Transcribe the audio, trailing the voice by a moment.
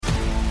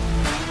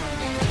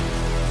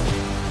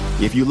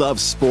If you love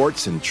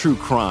sports and true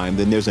crime,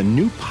 then there's a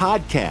new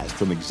podcast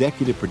from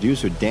executive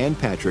producer Dan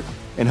Patrick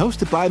and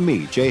hosted by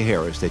me, Jay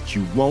Harris, that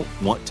you won't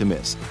want to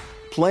miss.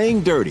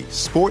 Playing Dirty: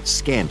 Sports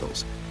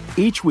Scandals.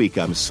 Each week,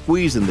 I'm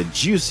squeezing the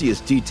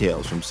juiciest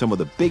details from some of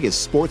the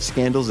biggest sports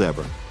scandals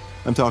ever.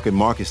 I'm talking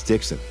Marcus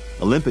Dixon,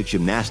 Olympic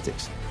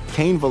gymnastics,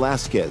 Cain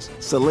Velasquez,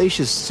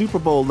 salacious Super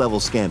Bowl-level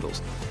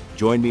scandals.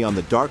 Join me on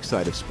the dark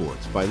side of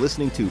sports by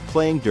listening to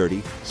Playing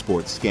Dirty: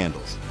 Sports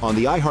Scandals on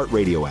the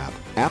iHeartRadio app,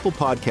 Apple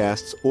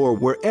Podcasts, or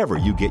wherever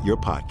you get your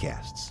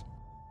podcasts.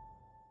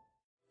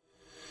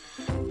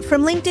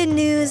 From LinkedIn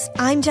News,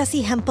 I'm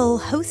Jessie Hempel,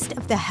 host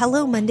of the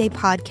Hello Monday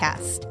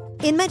podcast.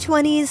 In my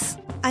 20s,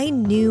 I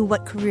knew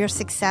what career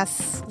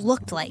success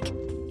looked like.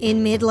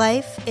 In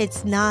midlife,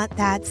 it's not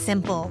that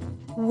simple.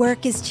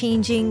 Work is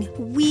changing,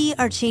 we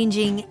are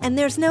changing, and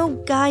there's no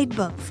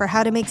guidebook for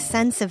how to make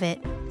sense of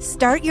it.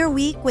 Start your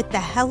week with the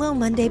Hello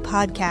Monday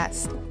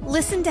podcast.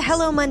 Listen to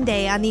Hello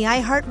Monday on the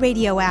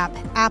iHeartRadio app,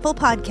 Apple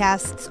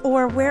Podcasts,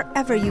 or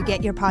wherever you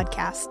get your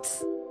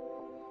podcasts.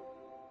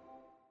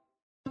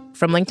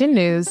 From LinkedIn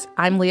News,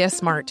 I'm Leah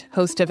Smart,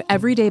 host of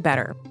Everyday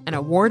Better, an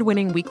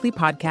award-winning weekly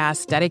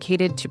podcast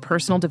dedicated to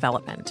personal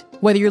development.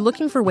 Whether you're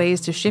looking for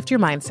ways to shift your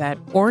mindset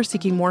or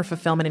seeking more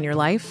fulfillment in your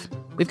life,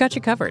 we've got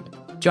you covered.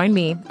 Join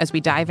me as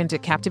we dive into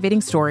captivating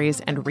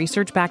stories and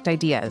research-backed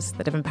ideas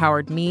that have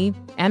empowered me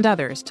and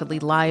others to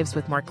lead lives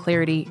with more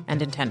clarity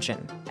and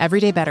intention.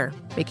 Everyday Better,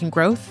 making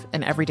growth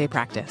an everyday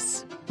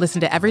practice. Listen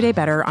to Everyday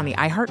Better on the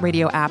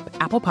iHeartRadio app,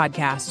 Apple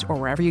Podcasts, or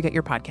wherever you get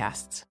your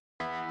podcasts.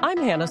 I'm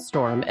Hannah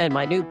Storm, and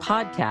my new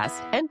podcast,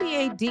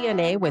 NBA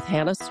DNA with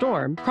Hannah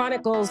Storm,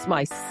 chronicles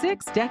my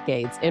 6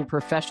 decades in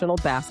professional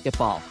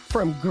basketball.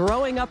 From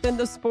growing up in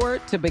the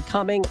sport to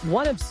becoming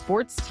one of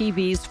sports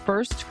TV's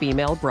first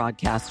female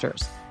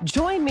broadcasters.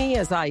 Join me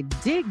as I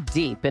dig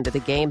deep into the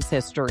game's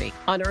history,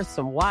 unearth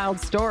some wild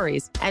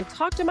stories, and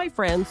talk to my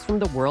friends from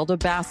the world of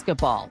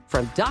basketball,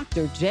 from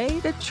Dr.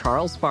 J to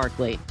Charles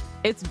Barkley.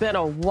 It's been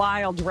a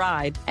wild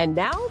ride, and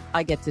now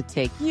I get to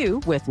take you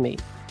with me.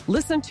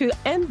 Listen to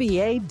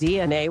NBA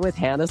DNA with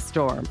Hannah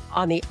Storm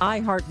on the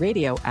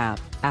iHeartRadio app,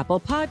 Apple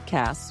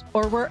Podcasts,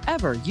 or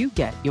wherever you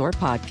get your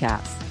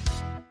podcasts.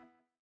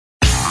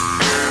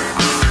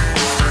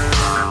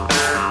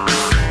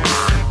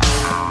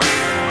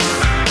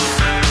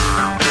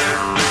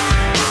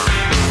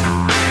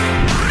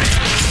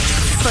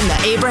 From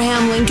the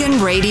Abraham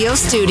Lincoln Radio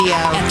Studio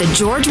at the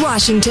George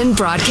Washington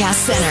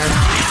Broadcast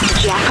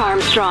Center, Jack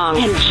Armstrong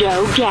and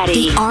Joe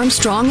Getty. The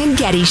Armstrong and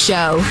Getty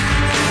Show.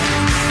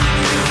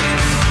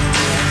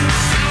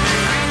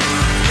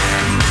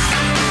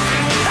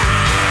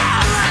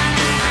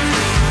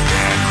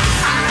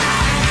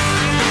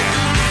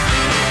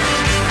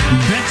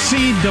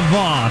 Betsy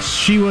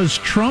DeVos, she was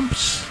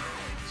Trump's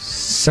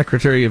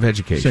Secretary of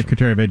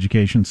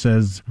Education.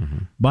 Says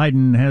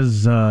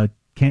Biden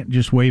can't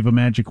just wave a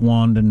magic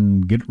wand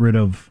and get rid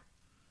of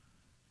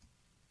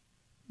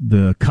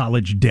the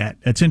college debt.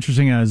 That's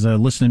interesting. I was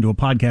listening to a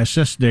podcast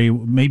yesterday.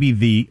 Maybe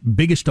the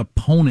biggest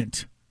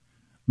opponent,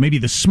 maybe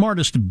the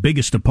smartest,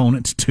 biggest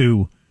opponent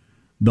to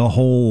the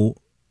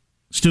whole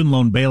student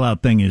loan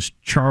bailout thing is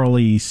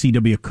Charlie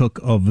C.W. Cook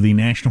of the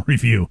National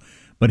Review.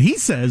 But he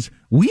says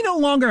we no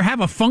longer have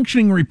a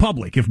functioning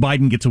republic if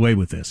Biden gets away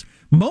with this,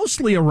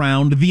 mostly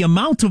around the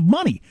amount of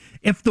money.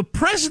 If the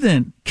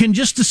president can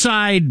just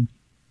decide,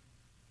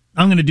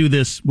 I'm going to do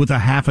this with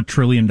 $500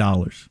 billion,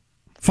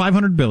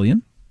 $500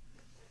 billion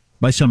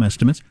by some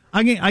estimates,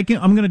 I'm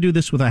going to do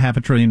this with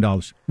 $500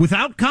 billion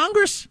without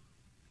Congress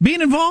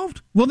being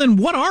involved. Well, then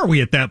what are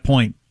we at that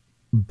point?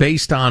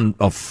 Based on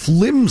a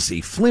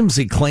flimsy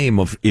claim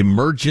of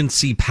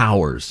emergency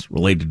powers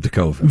related to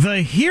COVID.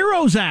 The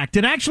HEROES Act,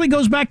 it actually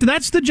goes back to,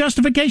 that's the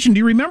justification. Do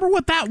you remember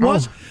what that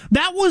was?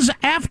 That was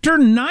after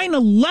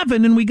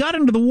 9/11, and we got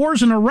into the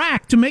wars in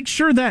Iraq to make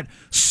sure that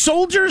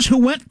soldiers who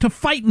went to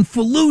fight in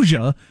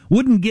Fallujah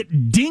wouldn't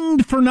get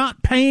dinged for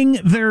not paying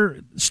their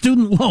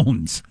student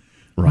loans.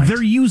 Right.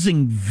 They're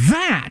using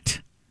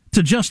that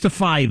to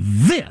justify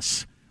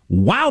this.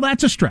 Wow,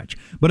 that's a stretch.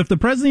 But if the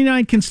President of the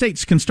United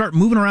States can start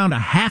moving around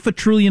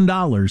 $500 billion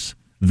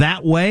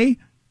that way,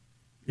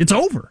 it's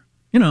over.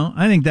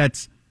 I think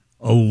that's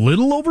a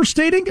little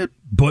overstating it,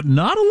 but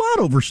not a lot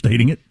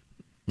overstating it.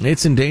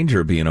 It's in danger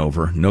of being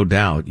over, no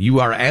doubt.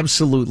 You are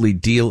absolutely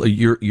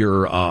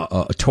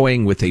you're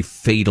toying with a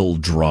fatal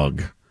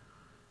drug.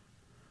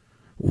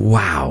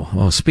 Wow.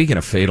 Well, speaking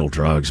of fatal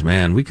drugs,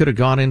 man, we could have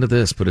gone into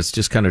this, but it's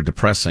just kind of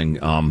depressing.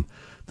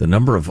 The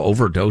number of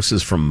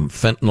overdoses from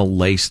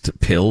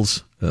fentanyl-laced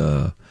pills,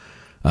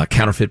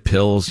 counterfeit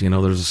pills.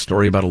 There's a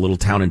story about a little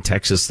town in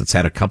Texas that's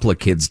had a couple of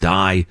kids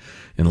die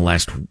in the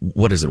last,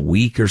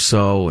 week or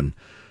so, and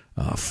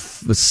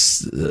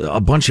a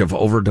bunch of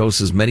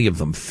overdoses, many of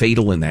them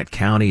fatal in that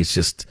county. It's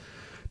just,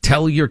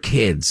 tell your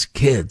kids,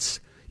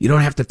 you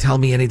don't have to tell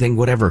me anything,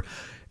 whatever.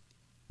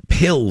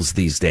 pills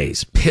these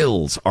days,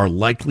 pills are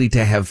likely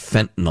to have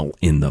fentanyl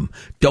in them.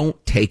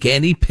 Don't take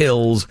any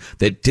pills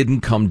that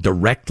didn't come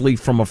directly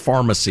from a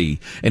pharmacy.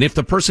 And if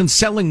the person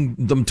selling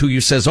them to you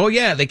says, oh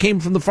yeah, they came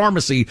from the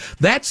pharmacy,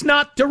 that's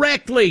not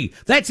directly,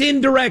 that's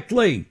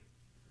indirectly.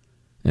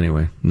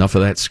 Anyway, enough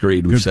of that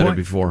screed. We've said it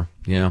before.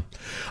 Yeah.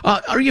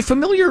 Are you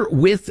familiar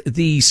with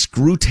the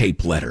Screw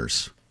Tape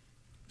letters?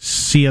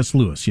 C.S.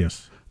 Lewis,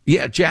 yes.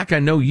 Yeah, Jack, I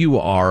know you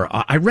are.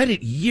 I read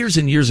it years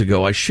and years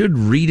ago. I should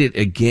read it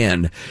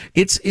again.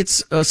 It's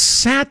a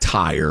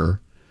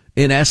satire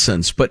in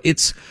essence, but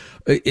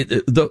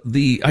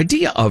the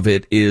idea of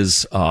it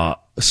is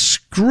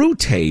Screw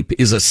Tape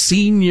is a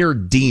senior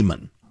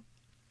demon.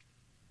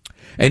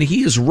 And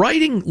he is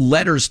writing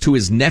letters to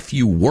his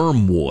nephew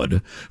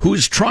Wormwood, who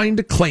is trying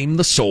to claim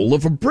the soul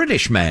of a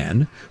British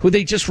man who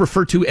they just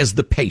refer to as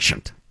the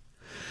patient.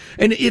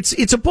 And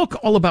it's a book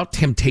all about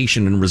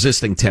temptation and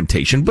resisting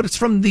temptation, but it's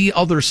from the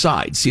other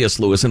side. C.S.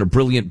 Lewis in a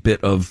brilliant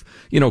bit of,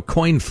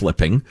 coin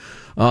flipping,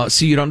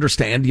 so you'd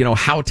understand,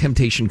 how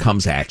temptation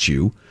comes at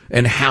you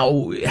and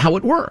how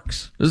it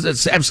works.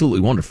 It's absolutely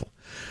wonderful.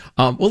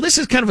 Well, this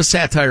is kind of a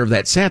satire of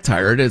that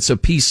satire. It's a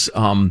piece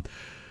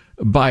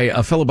by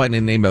a fellow by the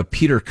name of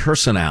Peter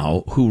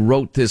Kirsanow, who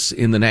wrote this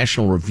in the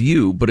National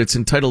Review, but it's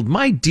entitled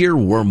My Dear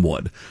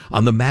Wormwood,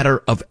 on the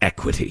Matter of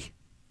Equity.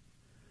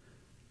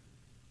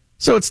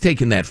 So it's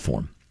taken that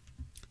form.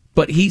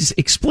 But he's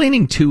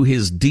explaining to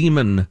his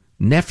demon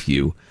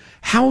nephew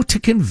how to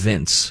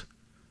convince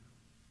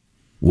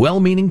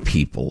well-meaning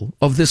people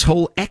of this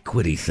whole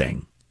equity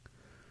thing.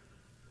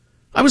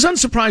 I was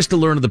unsurprised to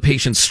learn of the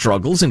patient's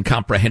struggles in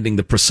comprehending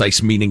the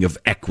precise meaning of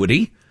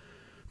equity.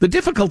 The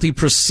difficulty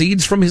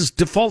proceeds from his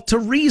default to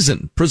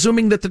reason,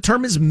 presuming that the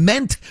term is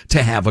meant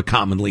to have a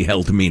commonly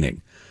held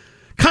meaning.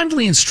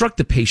 Kindly instruct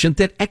the patient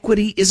that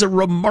equity is a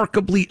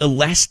remarkably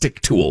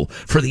elastic tool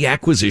for the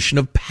acquisition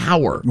of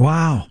power.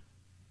 Wow.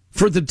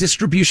 For the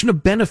distribution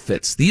of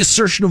benefits, the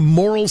assertion of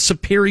moral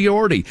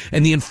superiority,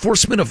 and the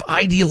enforcement of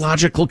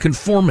ideological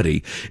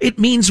conformity. It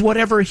means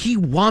whatever he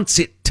wants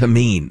it to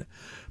mean.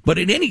 But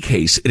in any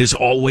case, it is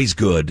always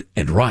good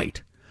and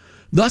right.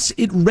 Thus,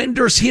 it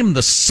renders him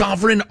the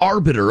sovereign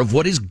arbiter of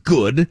what is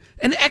good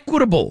and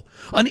equitable,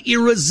 an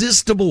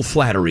irresistible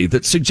flattery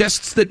that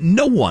suggests that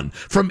no one,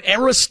 from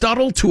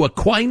Aristotle to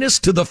Aquinas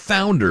to the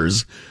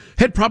founders,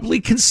 had probably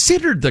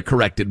considered the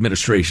correct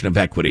administration of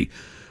equity.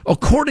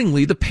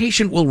 Accordingly, the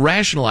patient will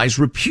rationalize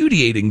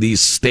repudiating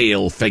these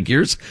stale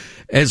figures,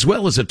 as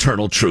well as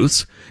eternal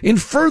truths, in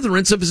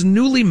furtherance of his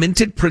newly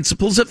minted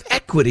principles of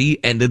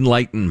equity and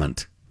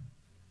enlightenment.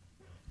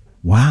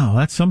 Wow,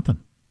 that's something.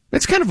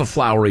 That's kind of a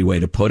flowery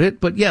way to put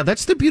it, but yeah,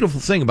 that's the beautiful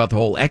thing about the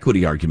whole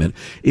equity argument,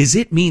 is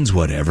it means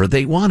whatever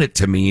they want it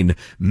to mean,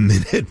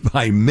 minute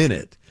by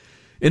minute.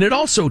 And it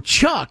also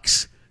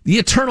chucks the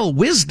eternal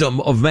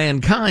wisdom of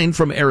mankind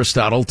from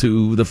Aristotle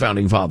to the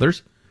founding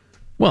fathers,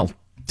 well,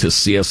 to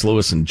C.S.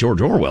 Lewis and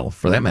George Orwell,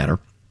 for that matter.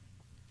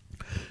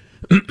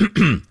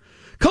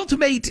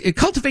 Cultivate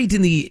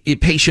in the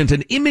patient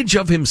an image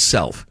of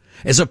himself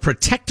as a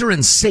protector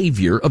and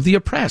savior of the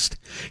oppressed.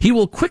 He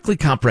will quickly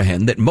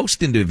comprehend that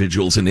most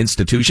individuals and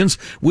institutions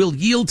will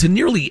yield to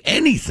nearly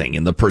anything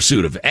in the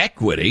pursuit of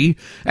equity.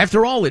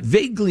 After all, it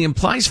vaguely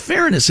implies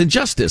fairness and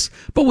justice,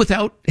 but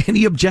without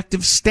any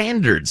objective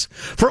standards.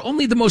 For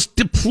only the most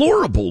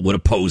deplorable would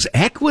oppose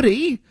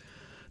equity.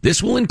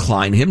 This will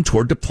incline him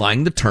toward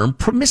applying the term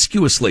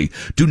promiscuously.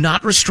 Do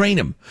not restrain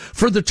him,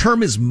 for the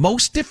term is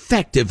most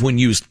effective when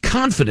used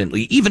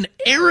confidently, even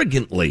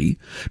arrogantly,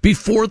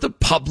 before the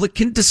public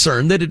can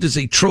discern that it is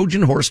a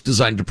Trojan horse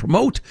designed to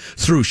promote,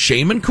 through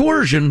shame and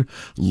coercion,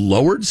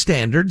 lowered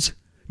standards,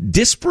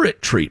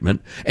 disparate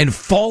treatment, and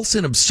false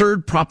and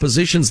absurd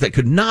propositions that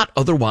could not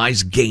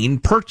otherwise gain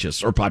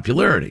purchase or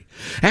popularity.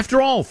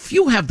 After all,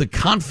 few have the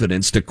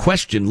confidence to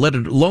question, let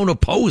alone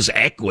oppose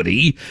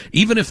equity,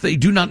 even if they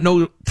do not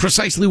know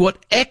precisely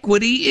what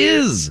equity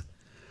is.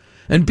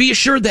 And be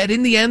assured that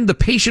in the end, the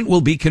patient will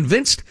be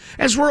convinced,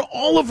 as were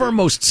all of our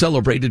most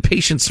celebrated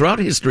patients throughout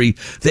history,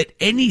 that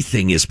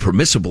anything is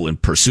permissible in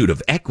pursuit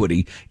of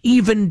equity,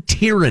 even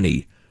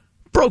tyranny,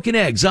 broken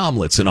eggs,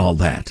 omelets, and all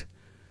that.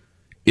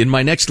 In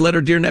my next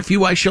letter, dear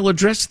nephew, I shall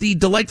address the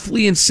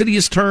delightfully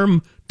insidious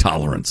term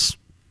tolerance.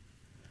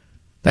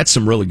 That's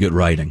some really good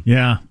writing.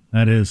 Yeah,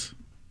 that is.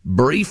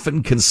 Brief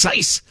and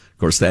concise. Of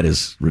course, that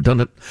is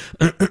redundant.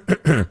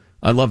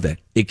 I love that.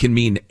 It can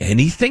mean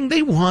anything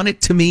they want it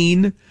to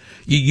mean.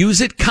 You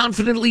use it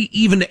confidently,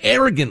 even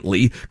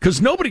arrogantly, because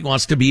nobody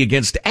wants to be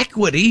against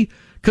equity,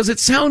 because it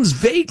sounds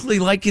vaguely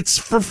like it's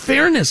for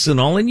fairness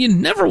and all, and you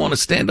never want to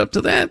stand up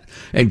to that.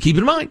 And keep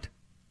in mind,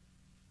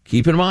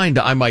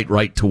 I might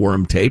write to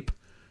Worm Tape.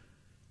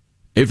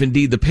 If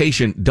indeed the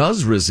patient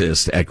does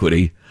resist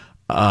equity,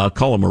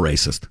 call him a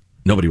racist.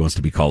 Nobody wants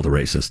to be called a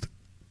racist.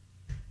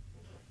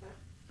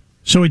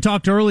 So we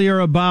talked earlier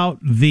about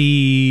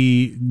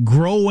the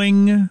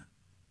growing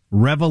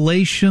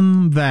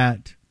revelation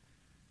that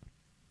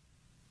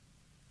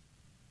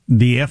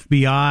the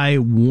FBI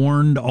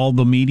warned all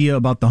the media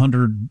about the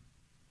Hunter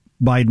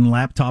Biden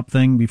laptop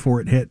thing before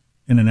it hit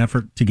in an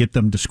effort to get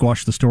them to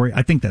squash the story?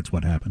 I think that's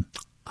what happened.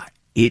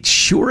 It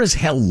sure as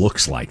hell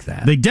looks like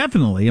that. They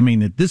definitely, I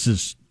mean, this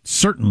is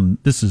certain,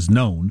 this is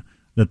known,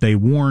 that they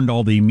warned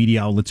all the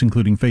media outlets,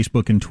 including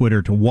Facebook and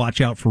Twitter, to watch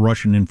out for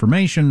Russian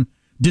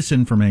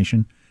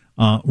disinformation,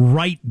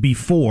 right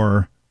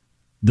before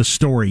the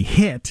story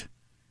hit,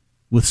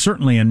 with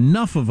certainly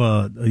enough of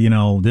a,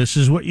 this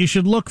is what you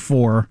should look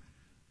for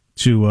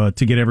to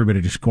get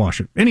everybody to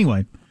squash it.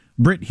 Anyway,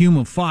 Britt Hume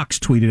of Fox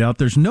tweeted out,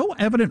 there's no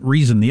evident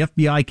reason the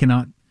FBI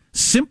cannot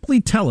simply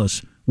tell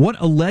us what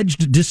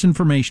alleged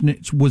disinformation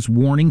it was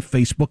warning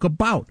Facebook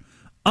about.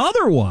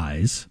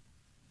 Otherwise,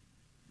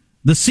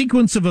 the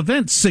sequence of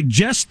events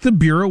suggests the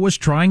Bureau was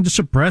trying to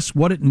suppress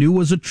what it knew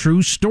was a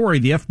true story.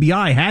 The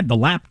FBI had the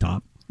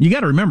laptop. You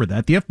got to remember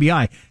that. The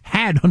FBI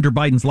had Hunter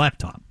Biden's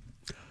laptop.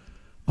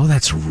 Oh,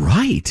 that's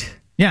right.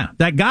 Yeah,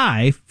 that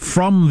guy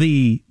from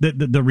the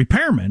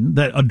repairman,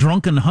 that a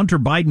drunken Hunter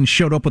Biden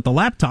showed up with the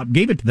laptop,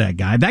 gave it to that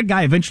guy. That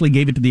guy eventually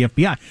gave it to the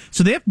FBI.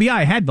 So the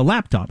FBI had the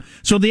laptop.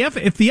 So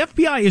if the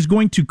FBI is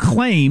going to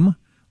claim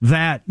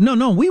that,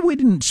 no, we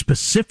didn't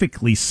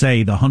specifically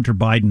say the Hunter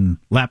Biden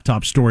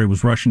laptop story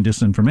was Russian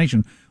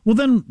disinformation, well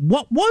then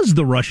what was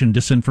the Russian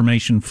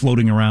disinformation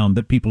floating around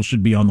that people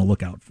should be on the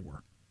lookout for?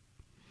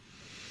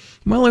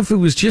 Well, if it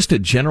was just a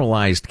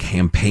generalized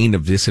campaign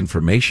of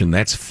disinformation,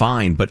 that's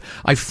fine. But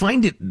I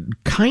find it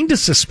kind of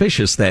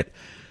suspicious that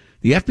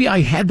the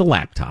FBI had the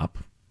laptop.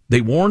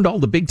 They warned all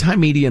the big-time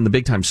media and the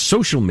big-time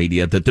social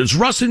media that there's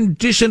Russian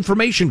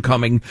disinformation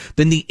coming.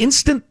 Then the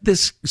instant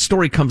this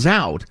story comes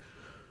out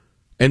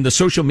and the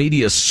social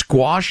media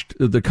squashed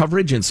the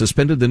coverage and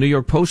suspended the New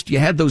York Post, you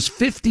had those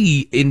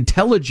 50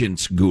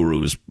 intelligence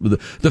gurus,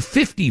 the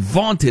 50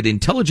 vaunted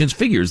intelligence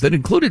figures that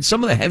included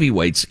some of the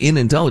heavyweights in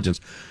intelligence.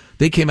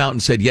 They came out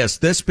and said, yes,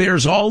 this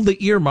bears all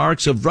the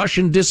earmarks of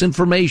Russian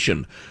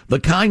disinformation. The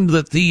kind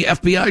that the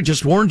FBI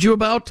just warned you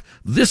about?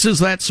 This is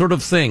that sort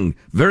of thing.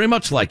 Very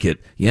much like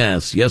it.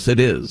 Yes, it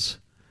is.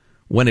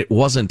 When it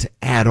wasn't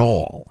at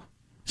all.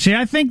 See,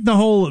 I think the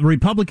whole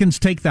Republicans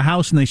take the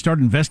House and they start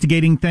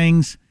investigating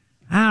things.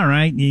 All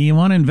right, you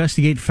want to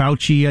investigate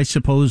Fauci, I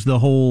suppose the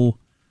whole,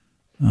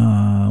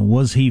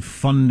 was he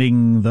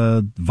funding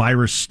the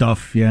virus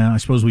stuff? Yeah, I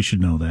suppose we should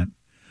know that.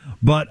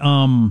 But,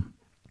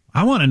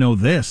 I want to know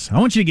this. I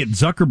want you to get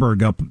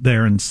Zuckerberg up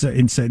there and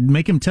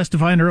make him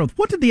testify under oath.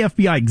 What did the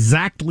FBI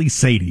exactly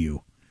say to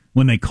you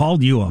when they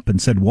called you up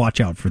and said, watch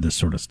out for this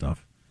sort of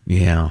stuff?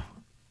 Yeah.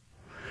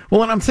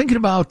 Well, and I'm thinking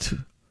about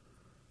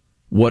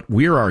what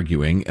we're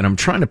arguing, and I'm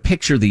trying to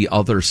picture the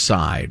other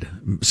side,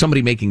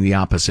 somebody making the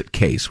opposite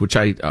case, which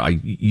I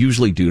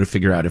usually do to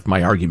figure out if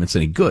my argument's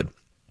any good.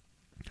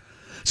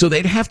 So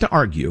they'd have to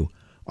argue,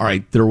 all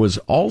right, there was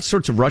all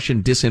sorts of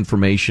Russian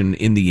disinformation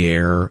in the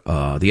air.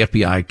 The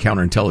FBI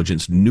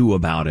counterintelligence knew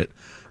about it.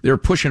 They were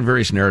pushing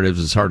various narratives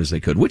as hard as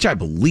they could, which I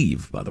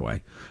believe, by the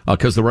way,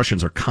 because the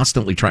Russians are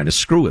constantly trying to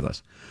screw with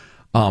us.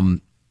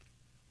 And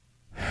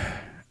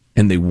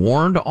they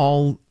warned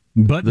all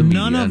but the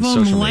none media of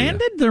and them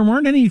landed? Media. There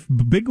weren't any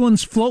big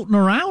ones floating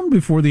around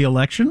before the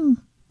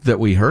election? That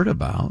we heard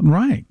about.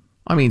 Right.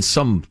 I mean,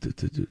 some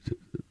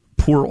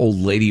poor old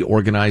lady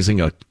organizing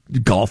a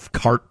golf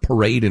cart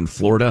parade in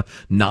Florida,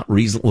 not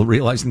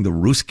realizing the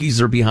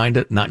Ruskies are behind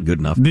it. Not good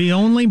enough. The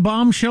only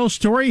bombshell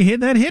story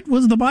that hit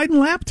was the Biden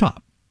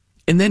laptop.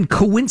 And then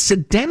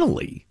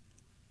coincidentally,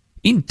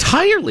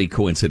 entirely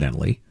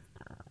coincidentally,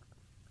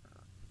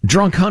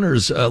 Drunk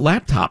Hunter's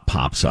laptop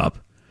pops up,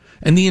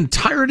 and the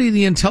entirety of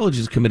the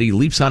Intelligence Committee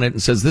leaps on it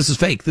and says, this is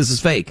fake,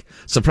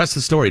 suppress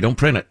the story, don't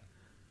print it.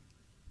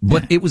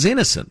 But it was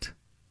innocent.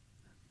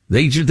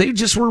 They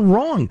just were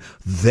wrong.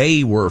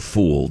 They were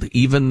fooled,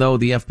 even though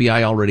the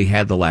FBI already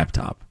had the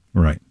laptop.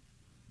 Right.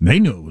 They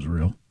knew it was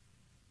real.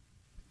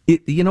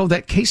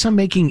 That case I'm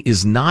making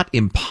is not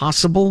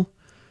impossible,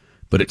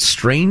 but it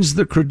strains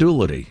the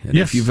credulity. And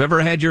if you've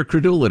ever had your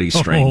credulity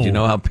strained, you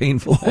know how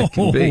painful that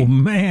can be. Oh,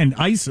 man.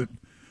 Ice it.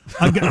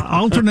 I've got to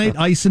alternate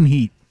ice and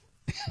heat.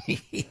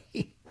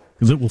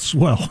 Because it will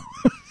swell.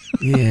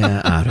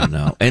 Yeah, I don't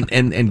know.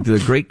 And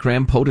the great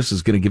Graham POTUS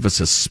is going to give us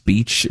a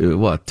speech,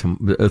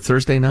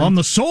 Thursday night? On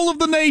the soul of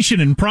the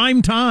nation in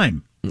prime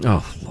time.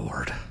 Oh,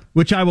 Lord.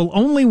 Which I will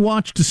only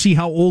watch to see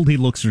how old he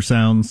looks or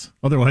sounds.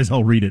 Otherwise,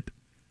 I'll read it.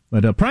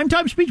 But a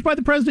primetime speech by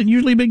the president,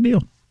 usually a big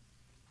deal.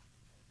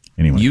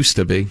 Anyway. Used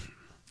to be.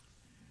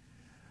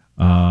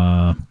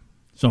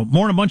 So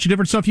more on a bunch of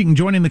different stuff. You can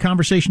join in the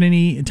conversation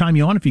any time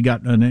you want if you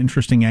got an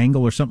interesting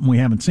angle or something we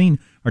haven't seen.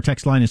 Our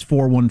text line is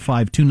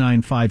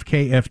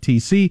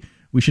 415-295-KFTC.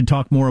 We should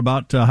talk more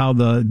about how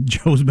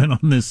Joe's been on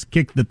this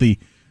kick that the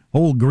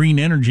whole green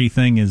energy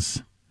thing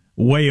is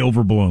way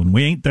overblown.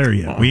 We ain't there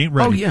yet. We ain't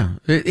ready. Oh, yeah.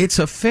 It's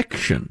a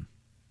fiction.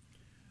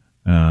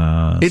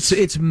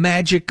 It's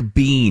magic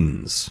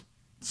beans.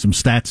 Some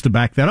stats to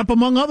back that up,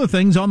 among other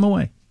things, on the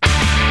way.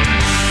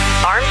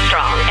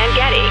 Armstrong and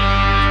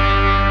Getty.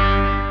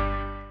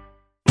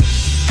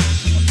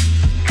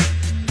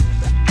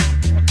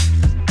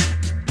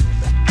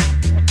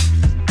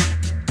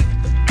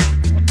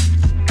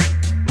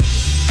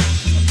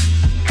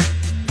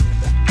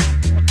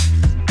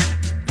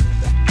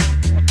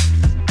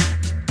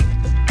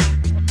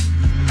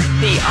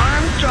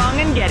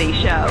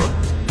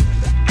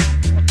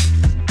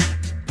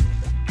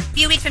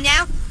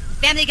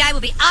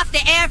 will be off the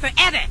air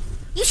forever.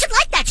 You should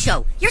like that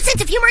show. Your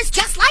sense of humor is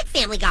just like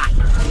Family Guy.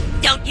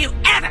 Don't you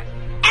ever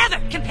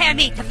compare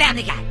me to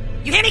Family Guy.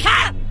 You hear me,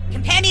 Kyle?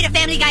 Compare me to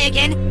Family Guy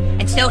again,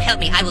 and so help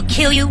me, I will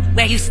kill you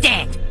where you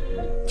stand.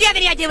 Do you have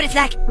any idea what it's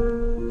like?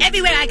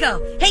 Everywhere I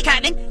go. Hey,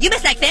 Cartman, you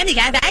must like Family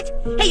Guy, right?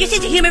 Hey, your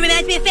sense of humor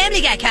reminds me of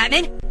Family Guy,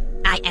 Cartman.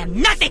 I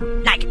am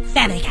nothing like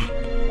Family Guy.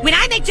 When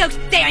I make jokes,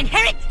 they are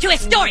inherent to a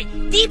story.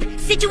 Deep,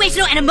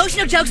 situational, and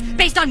emotional jokes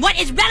based on what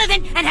is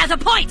relevant and has a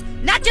point.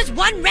 Not just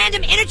one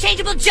random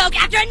interchangeable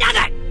joke after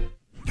another.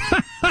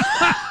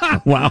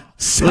 Wow.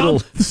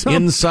 Little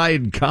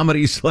inside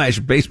comedy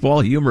 /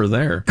 baseball humor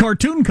there.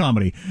 Cartoon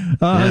comedy.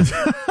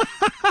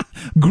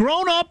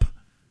 Grown up,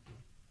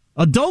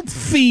 adult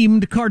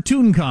themed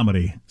cartoon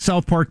comedy.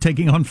 South Park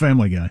taking on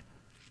Family Guy.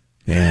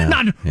 Yeah.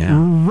 Not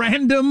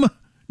random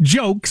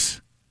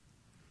jokes.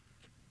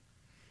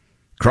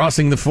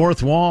 Crossing the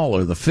fourth wall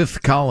or the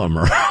fifth column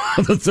or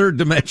the third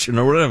dimension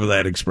or whatever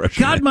that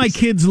expression is. My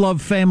kids love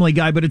Family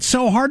Guy, but it's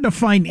so hard to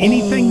find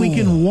anything we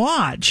can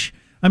watch.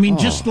 I mean,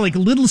 just like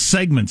little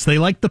segments. They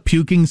like the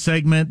puking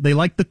segment. They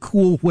like the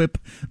Cool Whip.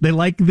 They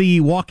like the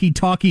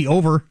walkie-talkie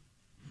over.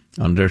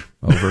 Under,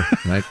 over,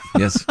 right?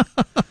 Yes.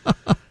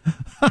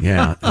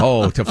 Yeah.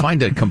 Oh, to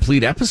find a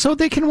complete episode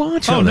they can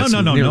watch? No, that's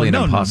nearly an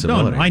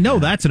impossibility. I know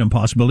that's an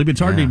impossibility, but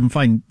it's hard to even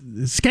find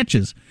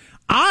sketches.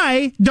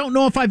 I don't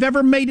know if I've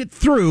ever made it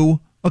through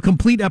a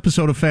complete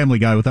episode of Family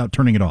Guy without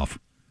turning it off.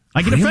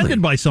 I get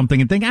offended by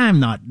something and think, I'm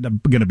not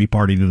going to be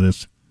party to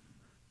this.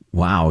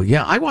 Wow.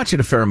 Yeah, I watch it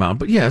a fair amount,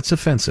 but yeah, it's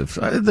offensive.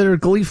 They're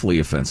gleefully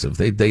offensive.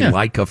 They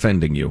like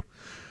offending you.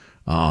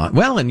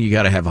 And you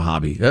got to have a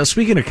hobby.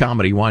 Speaking of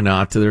comedy, why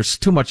not? There's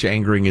too much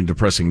angering and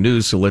depressing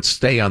news, so let's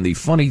stay on the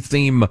funny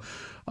theme.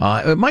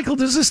 Michael,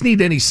 does this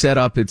need any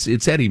setup?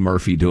 It's Eddie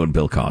Murphy doing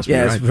Bill Cosby,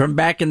 right? Yes, from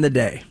back in the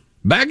day.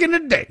 Back in the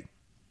day.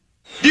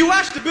 Do you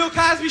watch the Bill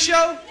Cosby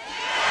Show?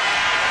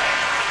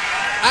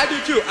 I do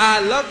too. I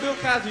love Bill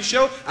Cosby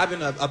Show. I've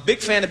been a big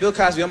fan of Bill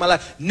Cosby all my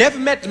life. Never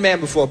met the man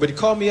before, but he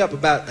called me up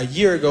about a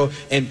year ago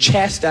and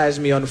chastised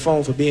me on the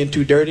phone for being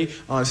too dirty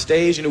on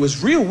stage. And it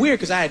was real weird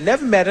because I had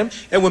never met him.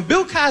 And when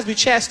Bill Cosby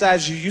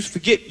chastises you, you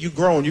forget you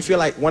grown. You feel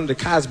like one of the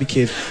Cosby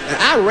kids. And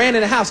I ran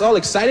in the house all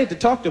excited to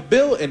talk to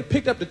Bill and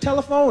picked up the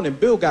telephone, and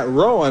Bill got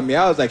raw on me.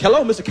 I was like,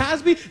 hello, Mr.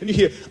 Cosby? And you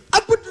hear,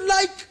 I would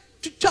like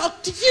to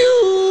talk to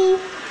you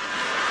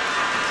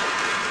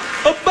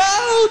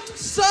about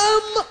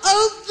some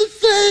of the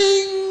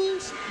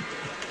things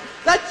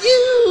that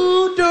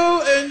you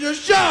do in your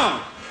show.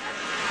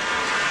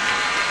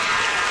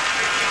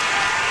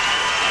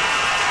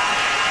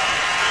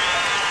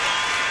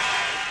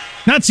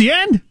 That's the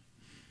end?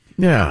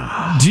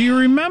 Yeah. Do you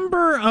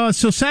remember,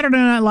 so Saturday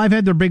Night Live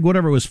had their big,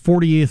 whatever it was,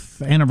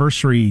 40th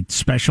anniversary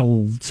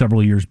special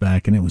several years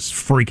back, and it was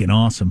freaking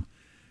awesome.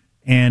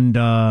 And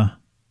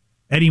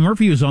Eddie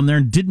Murphy was on there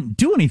and didn't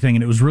do anything,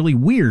 and it was really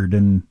weird,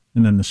 and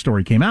then the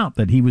story came out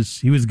that he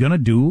was going to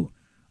do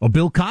a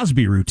Bill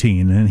Cosby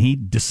routine, and he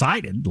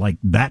decided, like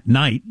that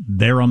night,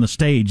 there on the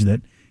stage,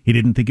 that he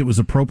didn't think it was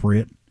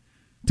appropriate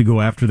to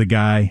go after the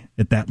guy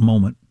at that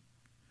moment.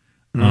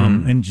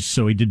 And just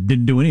so he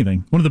didn't do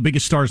anything. One of the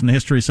biggest stars in the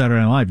history of Saturday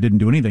Night Live didn't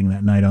do anything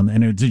that night,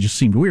 and it just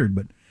seemed weird.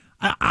 But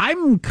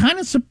I'm kind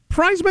of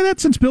surprised by that,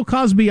 since Bill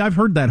Cosby, I've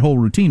heard that whole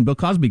routine. Bill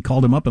Cosby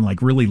called him up and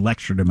like really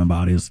lectured him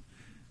about his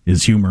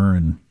humor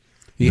and.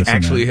 He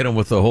actually hit him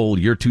with the whole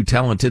 "you're too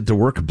talented to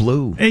work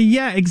blue."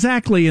 Yeah,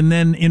 exactly. And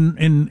then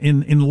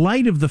in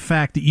light of the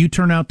fact that you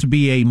turn out to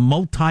be a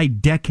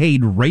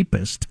multi-decade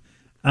rapist,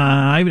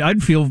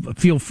 I'd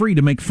feel free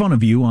to make fun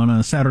of you on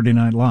a Saturday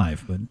Night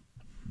Live. But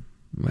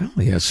well,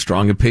 he has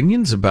strong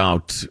opinions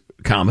about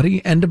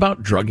comedy and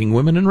about drugging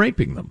women and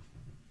raping them.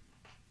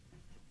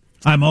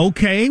 I'm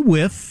okay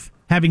with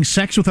having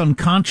sex with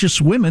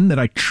unconscious women that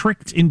I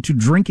tricked into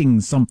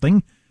drinking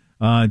something.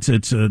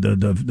 It's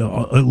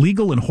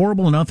illegal and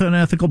horrible and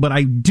unethical, but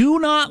I do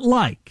not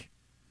like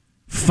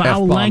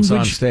foul language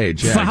on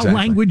stage. Yeah, foul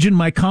language in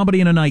my comedy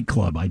in a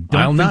nightclub.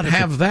 I'll not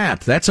have that.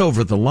 That's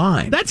over the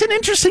line. That's an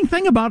interesting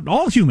thing about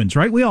all humans,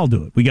 right? We all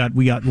do it. We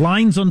got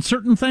lines on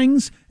certain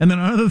things, and then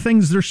on other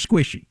things they're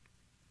squishy.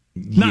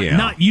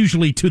 Not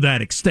usually to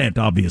that extent,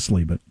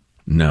 obviously, but.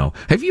 No.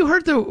 Have you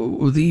heard the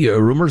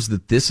rumors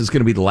that this is going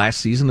to be the last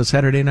season of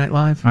Saturday Night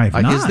Live? I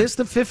have not. Is this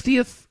the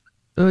 50th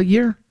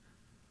year?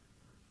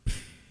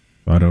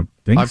 I don't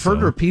think I've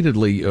heard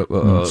repeatedly.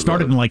 It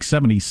started in like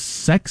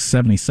 76,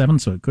 77,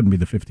 so it couldn't be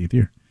the 50th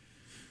year.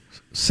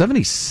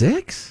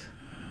 76?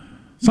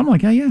 Something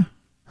like that, yeah.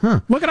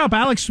 Huh. Look it up,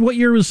 Alex. What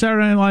year was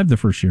Saturday Night Live the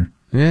first year?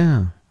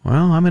 Yeah.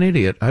 Well, I'm an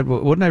idiot.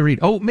 What did I read?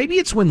 Oh, maybe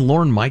it's when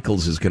Lorne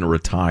Michaels is going to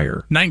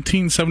retire.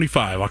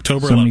 1975,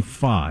 October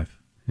 75.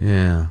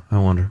 Yeah, I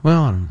wonder.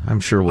 Well, I'm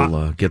sure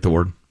we'll get the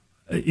word.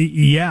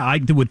 Yeah, I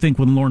would think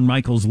when Lorne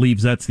Michaels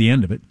leaves, that's the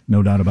end of it.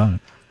 No doubt about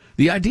it.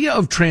 The idea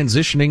of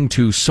transitioning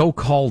to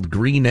so-called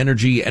green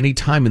energy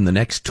anytime in the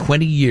next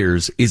 20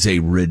 years is a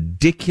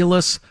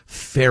ridiculous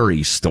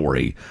fairy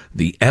story.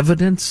 The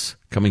evidence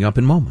coming up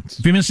in moments.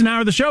 If you missed an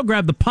hour of the show,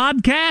 grab the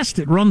podcast.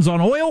 It runs on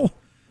oil.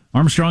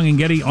 Armstrong and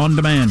Getty on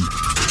demand.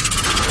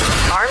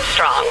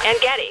 Armstrong and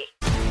Getty.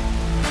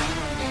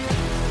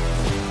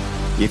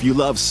 If you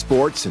love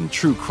sports and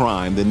true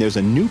crime, then there's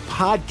a new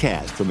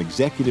podcast from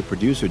executive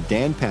producer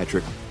Dan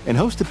Patrick and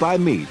hosted by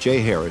me, Jay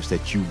Harris,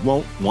 that you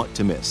won't want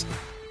to miss.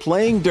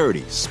 Playing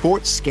Dirty: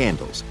 Sports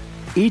Scandals.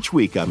 Each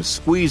week, I'm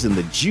squeezing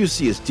the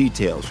juiciest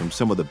details from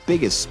some of the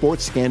biggest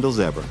sports scandals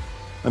ever.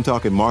 I'm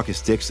talking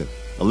Marcus Dixon,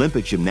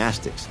 Olympic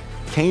gymnastics,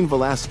 Cain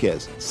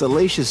Velasquez,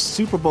 salacious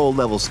Super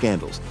Bowl-level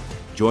scandals.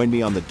 Join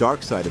me on the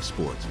dark side of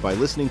sports by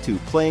listening to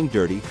Playing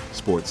Dirty: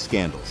 Sports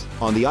Scandals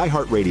on the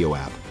iHeartRadio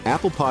app,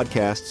 Apple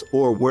Podcasts,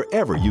 or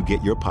wherever you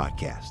get your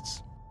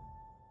podcasts.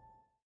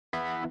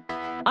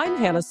 I'm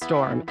Hannah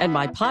Storm, and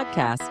my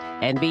podcast,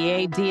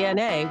 NBA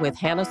DNA with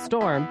Hannah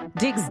Storm,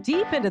 digs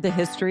deep into the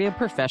history of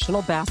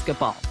professional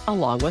basketball,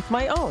 along with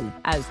my own,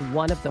 as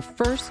one of the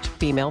first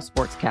female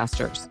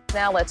sportscasters.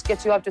 Now let's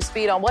get you up to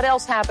speed on what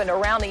else happened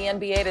around the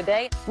NBA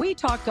today. We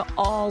talk to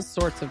all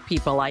sorts of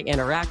people I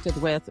interacted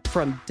with,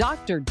 from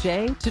Dr.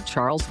 J to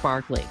Charles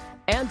Barkley,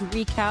 and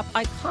recap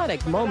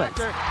iconic moments.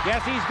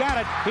 Yes, he's got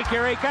it.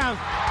 Here he comes.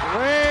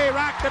 Way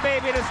rock the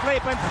baby to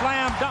sleep and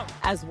slam dunk.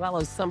 As well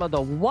as some of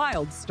the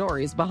wild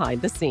stories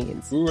behind the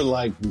scenes. We were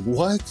like,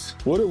 what?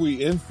 What are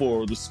we in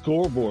for? The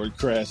scoreboard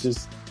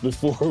crashes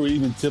before we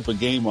even tip a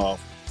game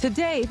off.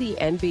 Today, the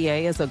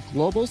NBA is a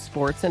global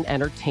sports and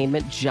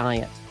entertainment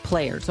giant.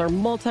 Players are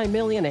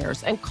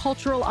multimillionaires and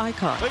cultural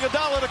icons.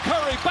 Iguodala to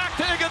Curry, back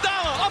to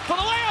Iguodala, up for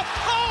the layup.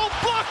 Oh,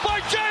 blocked by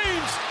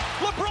James.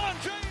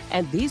 LeBron James.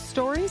 And these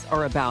stories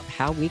are about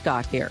how we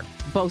got here,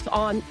 both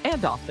on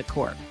and off the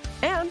court.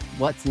 And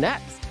what's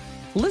next?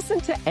 Listen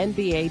to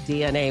NBA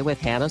DNA with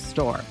Hannah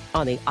Storm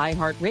on the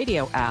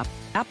iHeartRadio app,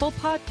 Apple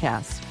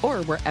Podcasts,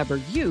 or wherever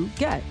you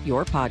get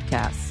your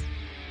podcasts.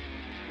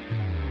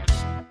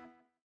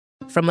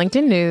 From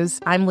LinkedIn News,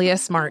 I'm Leah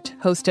Smart,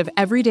 host of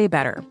Everyday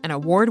Better, an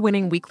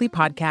award-winning weekly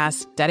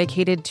podcast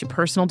dedicated to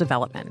personal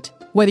development.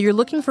 Whether you're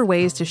looking for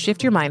ways to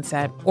shift your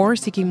mindset or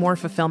seeking more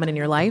fulfillment in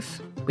your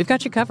life, we've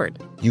got you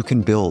covered. You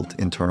can build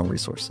internal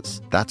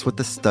resources. That's what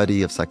the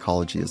study of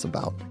psychology is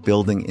about,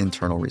 building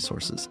internal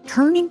resources.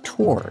 Turning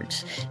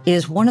towards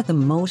is one of the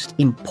most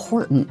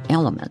important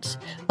elements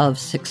of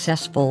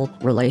successful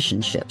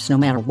relationships, no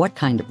matter what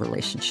kind of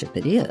relationship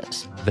it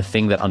is. The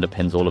thing that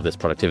underpins all of this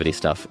productivity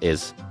stuff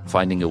is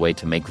finding a way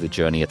to make the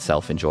journey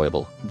itself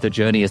enjoyable. The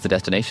journey is the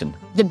destination.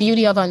 The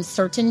beauty of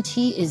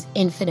uncertainty is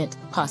infinite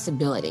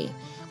possibility.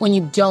 When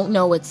you don't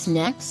know what's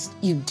next,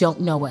 you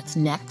don't know what's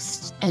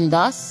next. And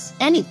thus,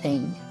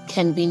 anything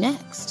can be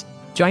next.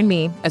 Join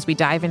me as we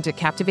dive into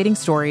captivating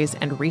stories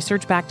and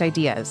research-backed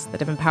ideas that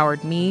have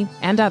empowered me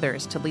and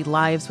others to lead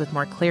lives with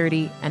more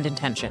clarity and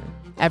intention.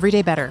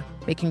 Everyday Better,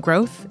 making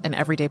growth an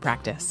everyday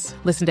practice.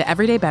 Listen to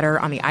Everyday Better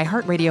on the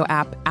iHeartRadio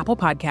app, Apple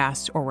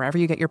Podcasts, or wherever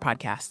you get your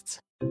podcasts.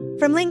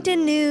 From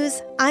LinkedIn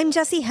News, I'm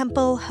Jessie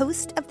Hempel,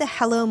 host of the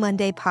Hello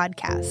Monday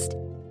podcast.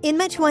 In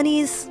my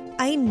 20s,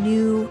 I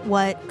knew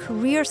what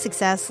career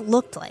success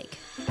looked like.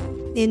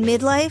 In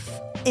midlife,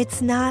 it's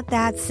not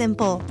that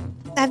simple.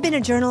 I've been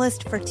a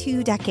journalist for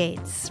 2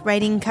 decades,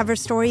 writing cover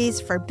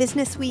stories for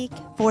Business Week,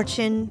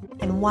 Fortune,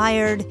 and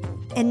Wired.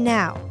 And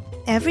now,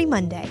 every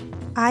Monday,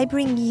 I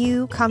bring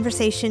you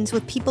conversations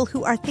with people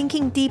who are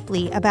thinking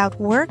deeply about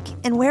work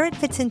and where it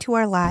fits into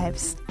our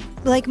lives.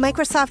 Like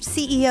Microsoft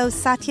CEO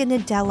Satya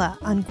Nadella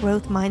on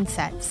growth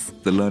mindsets.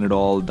 The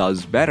learn-it-all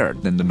does better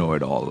than the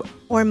know-it-all.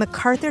 Or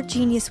MacArthur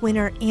Genius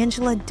winner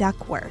Angela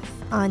Duckworth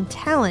on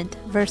talent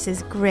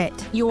versus grit.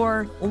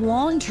 Your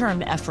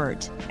long-term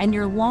effort and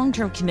your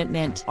long-term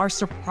commitment are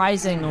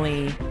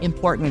surprisingly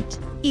important.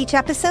 Each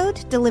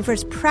episode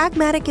delivers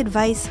pragmatic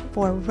advice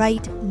for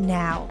right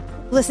now.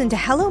 Listen to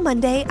Hello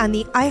Monday on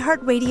the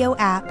iHeartRadio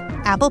app,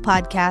 Apple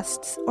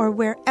Podcasts, or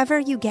wherever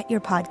you get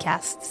your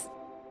podcasts.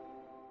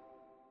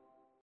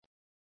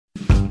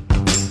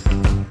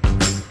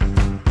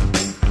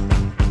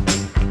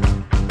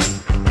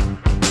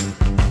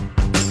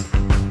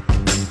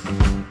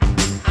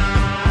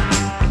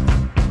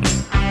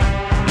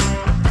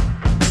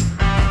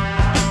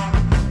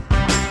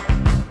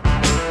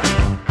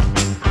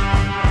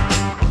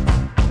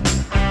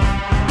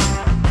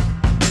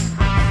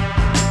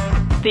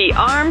 The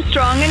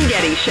Armstrong and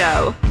Getty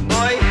Show.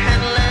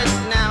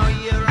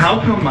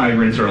 How come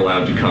migrants are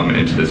allowed to come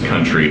into this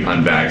country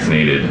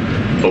unvaccinated,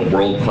 but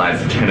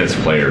world-class tennis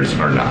players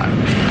are not?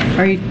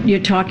 Are you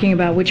talking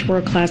about which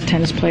world-class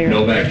tennis player?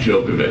 Novak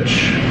Djokovic.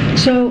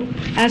 So,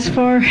 as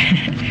far,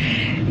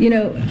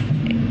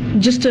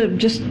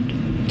 just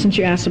since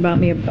you asked about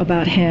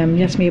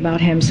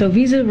him. So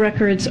visa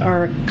records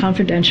are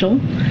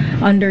confidential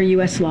under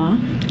U.S. law.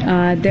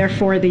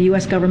 Therefore, the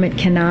U.S. government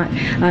cannot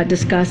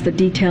discuss the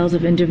details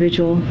of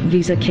individual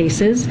visa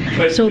cases.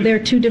 So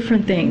they're two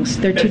different things.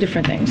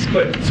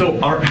 But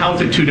how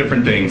is it two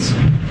different things?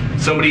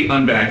 Somebody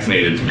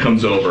unvaccinated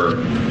comes over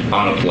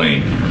on a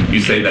plane.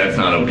 You say that's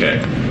not okay.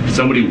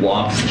 Somebody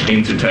walks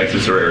into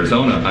Texas or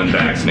Arizona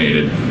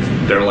unvaccinated.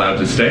 They're allowed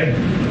to stay.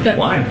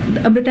 Why?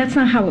 But that's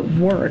not how it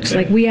works.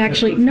 Like, we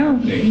actually, no.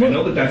 I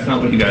know that that's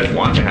not what you guys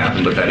want to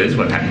happen, but that is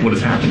what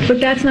is happening. But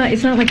that's not,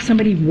 it's not like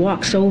somebody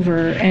walks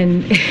over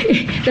and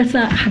that's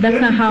not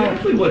how.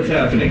 Exactly what's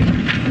happening.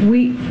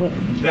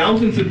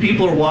 Thousands of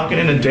people are walking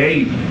in a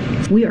day.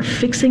 We are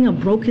fixing a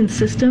broken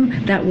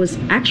system that was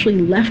actually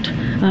left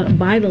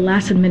by the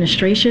last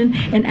administration.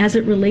 And as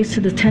it relates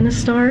to the tennis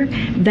star,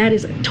 that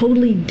is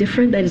totally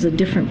different. That is a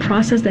different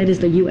process. That is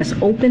the U.S.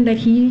 Open that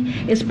he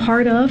is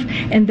part of.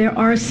 And there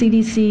are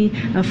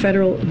CDC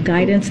federal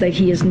guidance that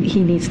he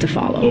needs to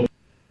follow.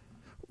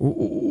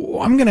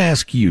 I'm going to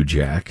ask you,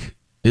 Jack,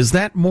 is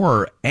that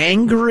more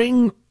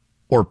angering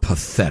or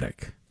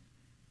pathetic,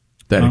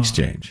 that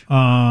exchange?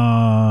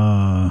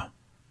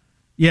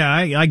 Yeah,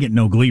 I get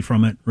no glee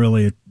from it,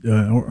 really.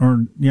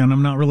 And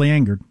I'm not really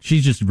angered.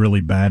 She's just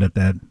really bad at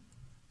that.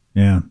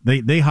 Yeah,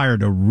 they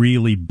hired a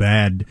really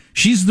bad...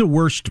 She's the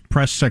worst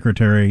press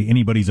secretary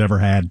anybody's ever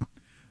had,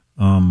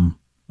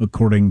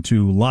 according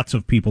to lots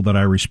of people that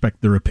I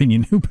respect their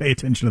opinion who pay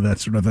attention to that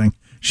sort of thing.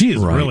 She is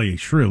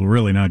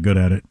really not good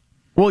at it.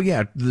 Well,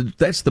 yeah,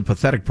 that's the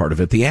pathetic part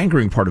of it. The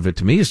angering part of it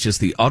to me is just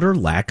the utter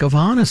lack of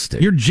honesty.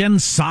 Your Jen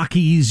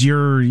Psaki's,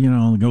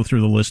 go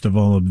through the list of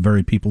all the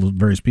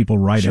various people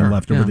right and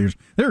left over the years.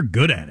 They're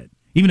good at it.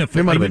 Even if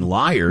they might have been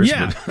liars.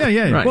 Yeah,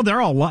 Right. Well,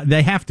 they're all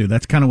they have to.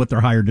 That's kind of what they're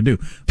hired to do.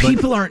 But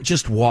people aren't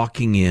just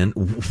walking in.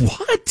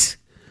 What?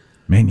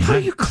 Man, how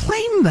do you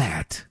claim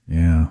that?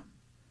 Yeah.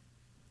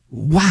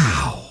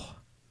 Wow.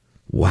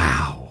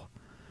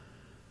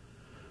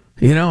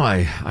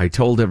 I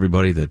told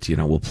everybody that,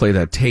 we'll play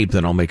that tape,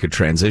 then I'll make a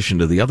transition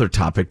to the other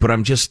topic, but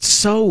I'm just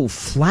so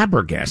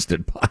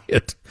flabbergasted by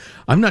it.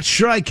 I'm not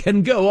sure I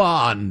can go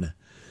on.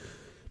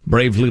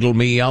 Brave little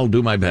me, I'll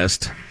do my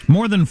best.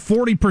 More than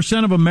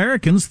 40% of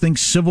Americans think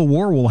civil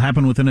war will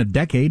happen within a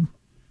decade,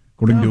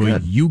 according to a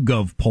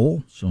YouGov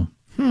poll. So,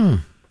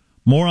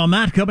 more on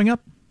that coming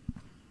up.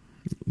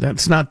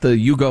 That's not the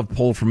YouGov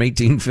poll from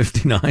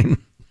 1859.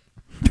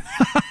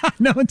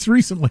 No, it's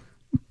recently.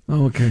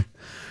 Oh, okay.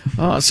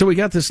 So we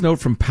got this note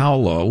from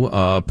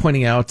Paolo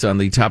pointing out on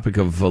the topic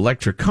of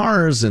electric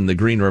cars and the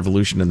green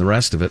revolution and the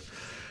rest of it.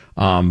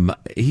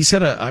 He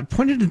said, I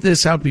pointed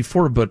this out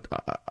before, but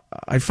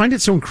I find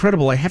it so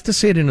incredible. I have to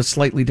say it in a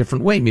slightly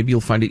different way. Maybe you'll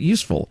find it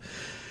useful.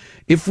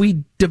 If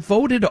we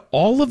devoted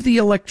all of the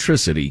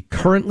electricity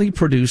currently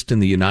produced in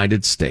the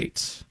United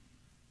States,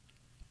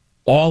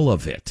 all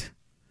of it,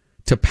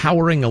 to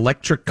powering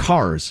electric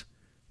cars,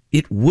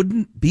 it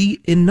wouldn't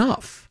be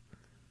enough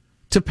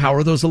to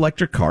power those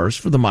electric cars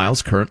for the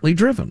miles currently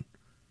driven.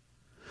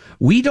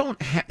 We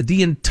don't have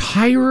the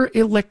entire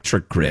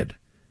electric grid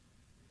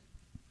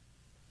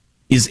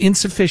is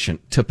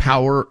insufficient to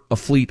power a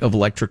fleet of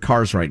electric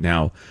cars right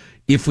now.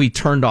 If we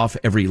turned off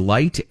every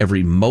light,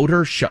 every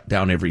motor, shut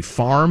down every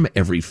farm,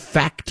 every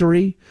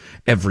factory,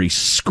 every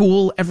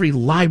school, every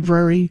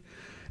library,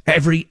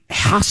 every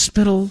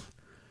hospital,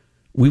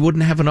 we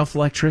wouldn't have enough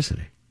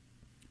electricity.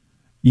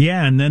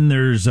 Yeah, and then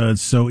there's,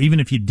 so even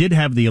if you did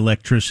have the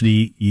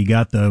electricity, you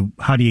got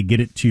how do you get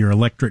it to your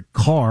electric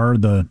car?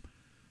 The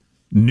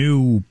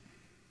new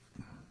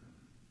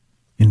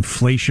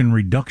Inflation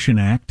Reduction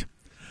Act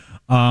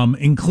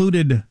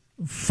included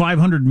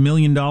 $500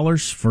 million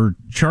for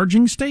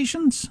charging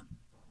stations?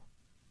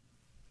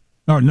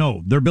 Oh,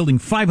 no, they're building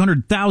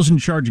 500,000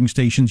 charging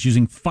stations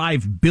using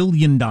 $5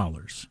 billion.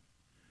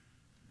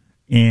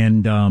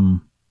 And a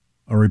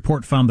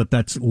report found that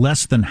that's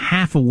less than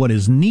half of what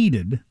is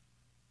needed.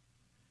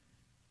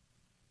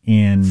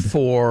 And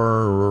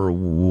for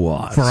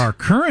what? For our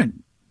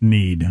current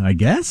need, I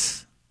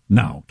guess?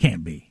 No,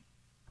 can't be.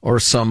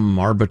 Or some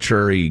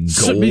arbitrary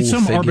goal it'd be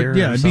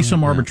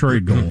some arbitrary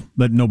goal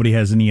that nobody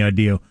has any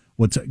idea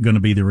what's going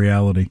to be the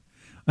reality.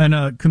 And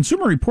a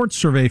Consumer Reports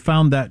survey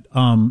found that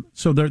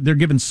so they're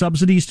giving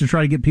subsidies to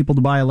try to get people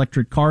to buy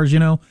electric cars,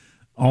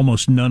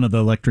 Almost none of the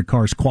electric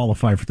cars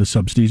qualify for the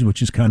subsidies,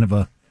 which is kind of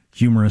a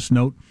humorous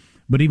note.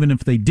 But even if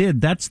they did,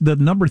 that's the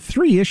number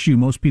 3 issue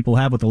most people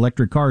have with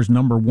electric cars.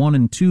 Number 1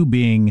 and 2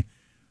 being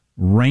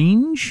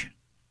range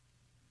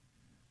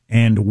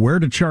and where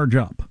to charge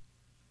up.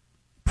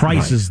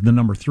 Price is the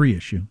number 3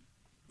 issue.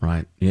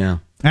 Right, yeah.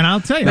 And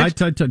I'll tell you,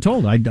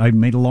 I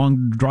made a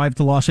long drive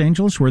to Los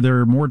Angeles where there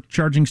are more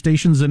charging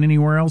stations than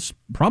anywhere else,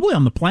 probably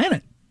on the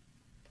planet,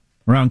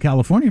 around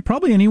California,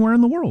 probably anywhere in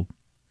the world.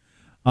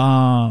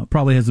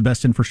 Probably has the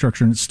best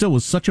infrastructure, and it still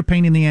was such a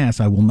pain in the ass.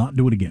 I will not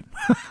do it again.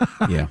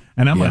 Yeah,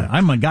 and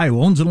I'm a guy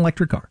who owns an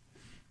electric car.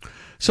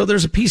 So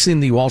there's a piece in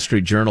the Wall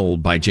Street Journal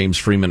by James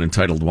Freeman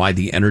entitled "Why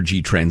the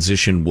Energy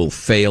Transition Will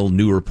Fail."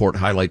 New report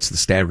highlights the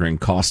staggering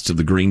costs of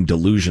the green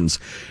delusions,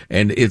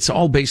 and it's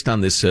all based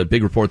on this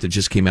big report that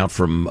just came out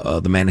from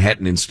the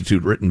Manhattan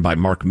Institute, written by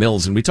Mark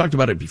Mills. And we talked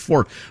about it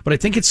before, but I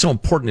think it's so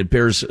important it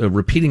bears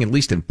repeating, at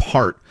least in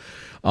part.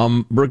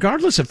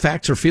 Regardless of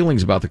facts or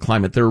feelings about the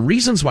climate, there are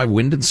reasons why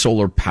wind and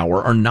solar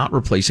power are not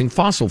replacing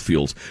fossil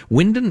fuels.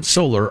 Wind and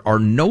solar are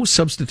no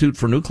substitute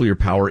for nuclear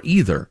power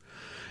either.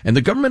 And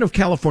the government of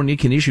California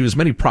can issue as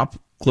many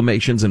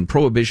proclamations and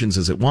prohibitions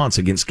as it wants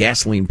against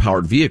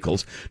gasoline-powered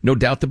vehicles. No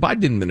doubt the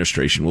Biden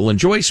administration will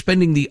enjoy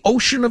spending the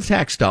ocean of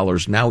tax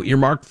dollars now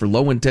earmarked for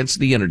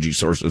low-intensity energy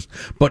sources,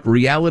 but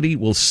reality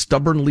will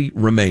stubbornly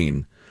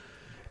remain.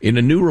 In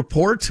a new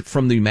report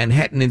from the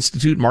Manhattan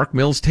Institute, Mark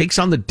Mills takes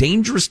on the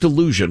dangerous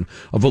delusion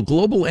of a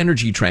global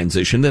energy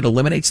transition that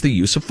eliminates the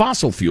use of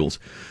fossil fuels.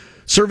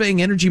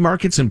 Surveying energy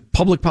markets and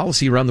public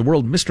policy around the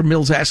world, Mr.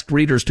 Mills asked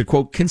readers to,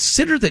 quote,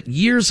 consider that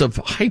years of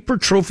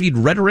hypertrophied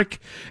rhetoric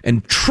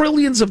and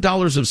trillions of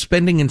dollars of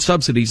spending and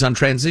subsidies on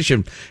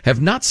transition have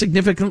not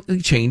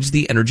significantly changed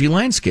the energy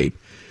landscape.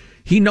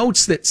 He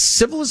notes that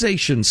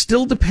civilization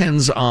still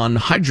depends on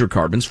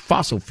hydrocarbons,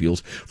 fossil fuels,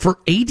 for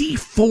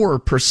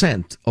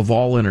 84% of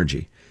all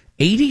energy.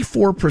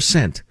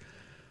 84%.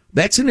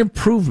 That's an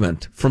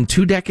improvement from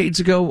 2 decades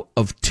ago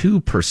of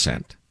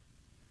 2%.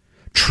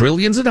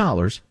 Trillions of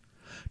dollars.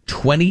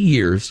 20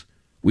 years,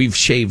 we've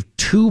shaved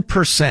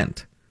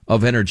 2%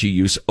 of energy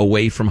use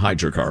away from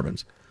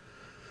hydrocarbons.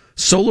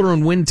 Solar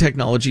and wind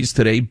technologies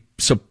today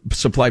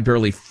supply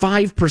barely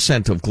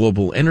 5% of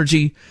global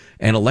energy,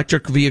 and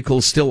electric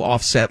vehicles still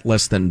offset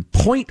less than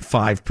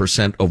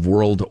 0.5% of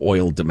world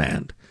oil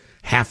demand.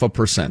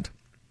 0.5%.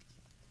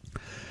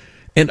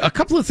 And a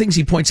couple of things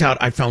he points out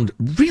I found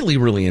really,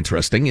 really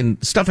interesting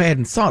and stuff I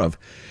hadn't thought of.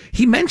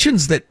 He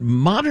mentions that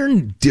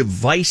modern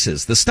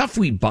devices, the stuff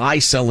we buy,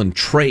 sell, and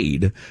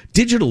trade,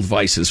 digital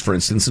devices, for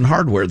instance, and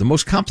hardware, the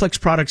most complex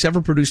products ever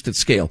produced at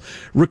scale,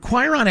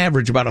 require on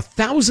average about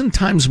 1,000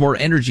 times more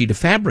energy to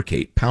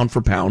fabricate, pound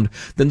for pound,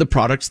 than the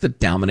products that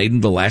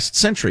dominated the last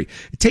century.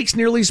 It takes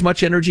nearly as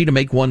much energy to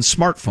make one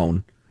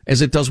smartphone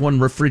as it does one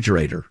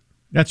refrigerator.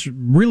 That's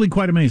really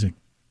quite amazing.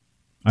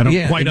 I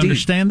don't quite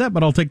understand that,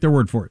 but I'll take their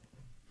word for it.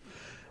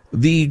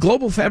 The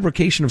global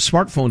fabrication of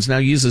smartphones now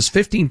uses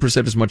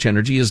 15% as much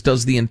energy as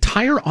does the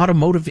entire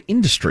automotive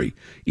industry,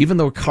 even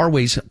though a car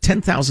weighs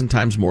 10,000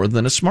 times more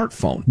than a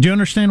smartphone. Do you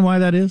understand why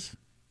that is?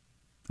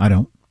 I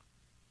don't.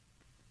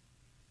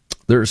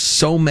 There's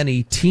so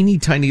many teeny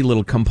tiny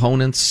little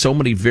components, so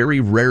many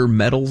very rare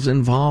metals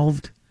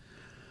involved.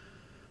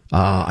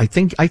 I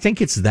think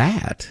it's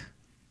that.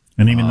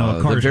 And even though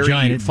a car's the very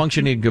giant,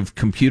 functioning of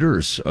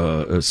computers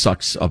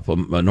sucks up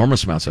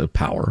enormous amounts of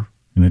power.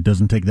 And it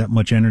doesn't take that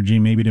much energy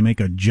maybe to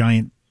make a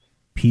giant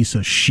piece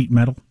of sheet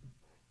metal?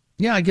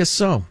 Yeah, I guess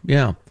so.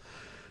 Yeah.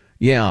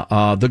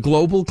 The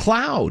global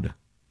cloud,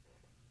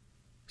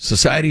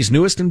 society's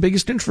newest and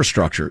biggest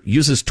infrastructure,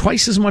 uses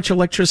twice as much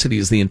electricity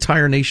as the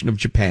entire nation of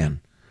Japan.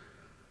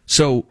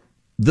 So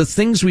the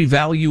things we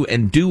value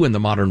and do in the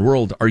modern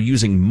world are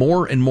using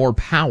more and more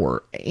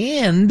power.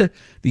 And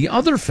the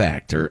other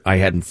factor I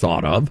hadn't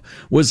thought of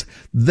was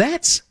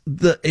that's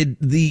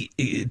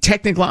the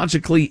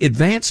technologically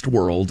advanced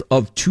world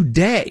of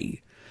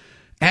today.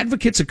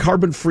 Advocates of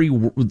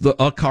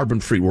a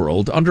carbon-free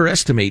world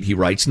underestimate, he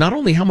writes, not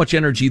only how much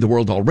energy the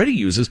world already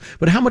uses,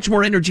 but how much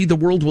more energy the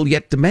world will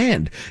yet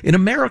demand. In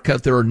America,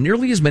 there are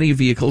nearly as many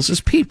vehicles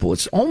as people.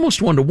 It's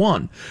almost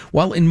 1-to-1.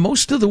 While in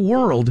most of the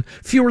world,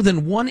 fewer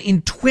than 1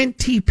 in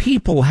 20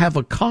 people have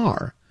a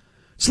car.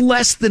 It's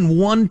less than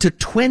 1 to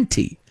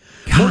 20.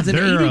 More than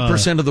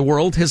 80% of the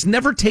world has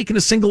never taken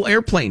a single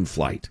airplane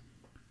flight.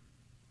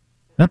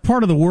 That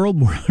part of the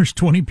world where there's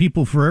 20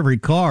 people for every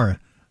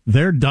car,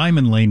 their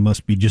diamond lane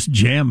must be just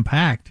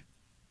jam-packed.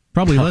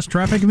 Probably less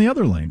traffic in the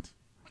other lanes.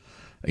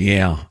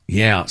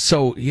 Yeah.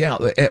 So,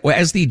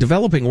 as the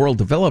developing world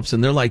develops,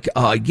 and they're like,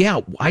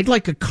 I'd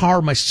like a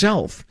car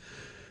myself,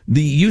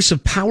 the use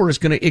of power is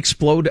going to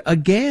explode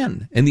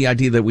again. And the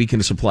idea that we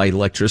can supply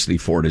electricity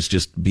for it is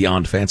just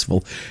beyond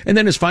fanciful. And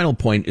then his final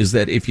point is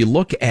that if you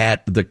look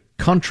at the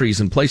countries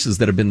and places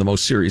that have been the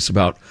most serious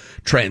about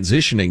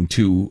transitioning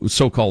to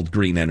so-called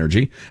green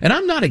energy, and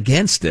I'm not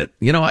against it.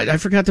 I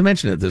forgot to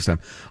mention it this time.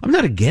 I'm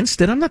not against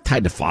it. I'm not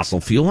tied to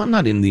fossil fuel. I'm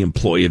not in the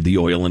employ of the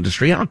oil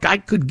industry. I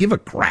could give a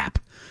crap.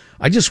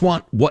 I just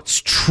want what's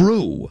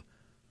true.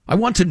 I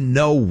want to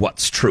know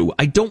what's true.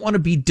 I don't want to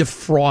be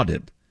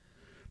defrauded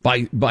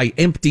by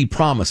empty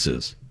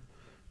promises.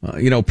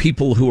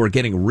 People who are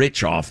getting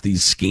rich off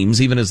these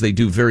schemes, even as they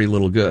do very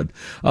little good.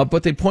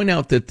 But they point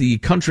out that the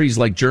countries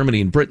like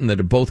Germany and Britain that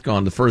have both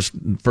gone the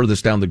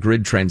furthest down the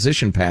grid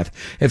transition path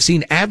have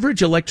seen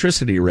average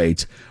electricity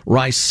rates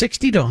rise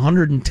 60 to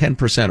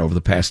 110% over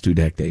the past 2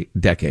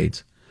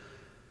 decades.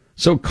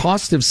 So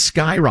costs have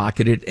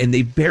skyrocketed, and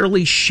they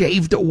barely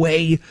shaved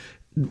away,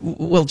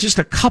 just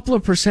a couple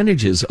of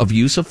percentages of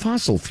use of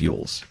fossil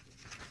fuels.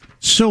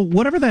 So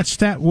whatever that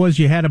stat was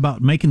you had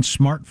about making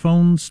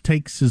smartphones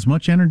takes as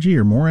much energy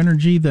or more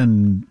energy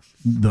than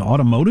the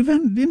automotive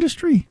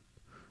industry?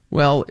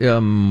 Well,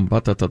 it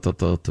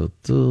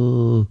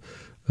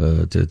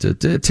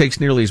takes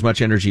nearly as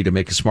much energy to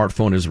make a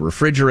smartphone as a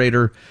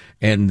refrigerator,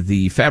 and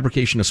the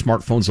fabrication of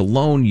smartphones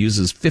alone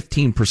uses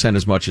 15%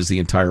 as much as the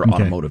entire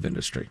automotive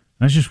industry.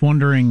 I was just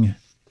wondering,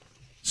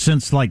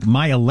 since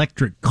my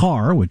electric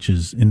car, which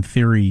is in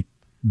theory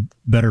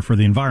better for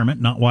the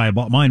environment, not why I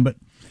bought mine, but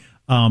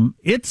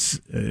it's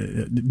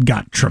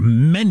got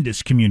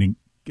tremendous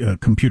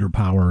computer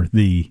power,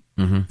 the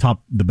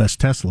the best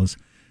Teslas.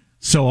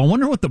 So I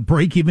wonder what the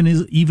break even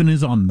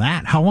is on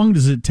that. How long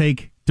does it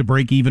take to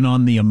break even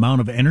on the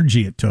amount of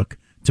energy it took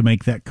to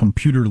make that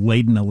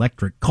computer-laden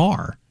electric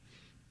car?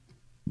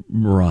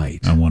 Right.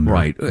 I wonder.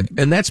 Right.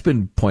 And that's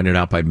been pointed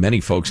out by many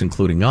folks,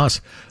 including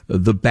us.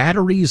 The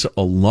batteries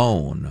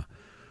alone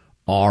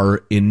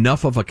are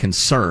enough of a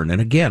concern.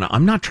 And again,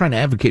 I'm not trying to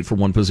advocate for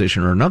one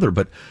position or another,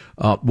 but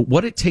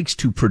what it takes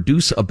to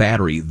produce a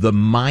battery, the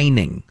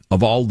mining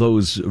of all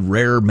those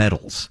rare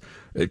metals,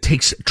 it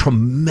takes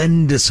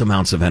tremendous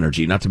amounts of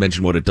energy, not to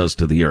mention what it does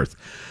to the earth.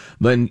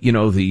 Then,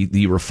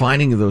 the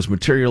refining of those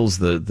materials,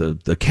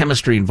 the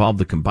chemistry involved,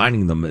 the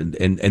combining them,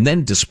 and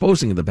then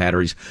disposing of the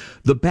batteries.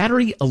 The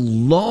battery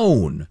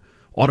alone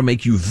ought to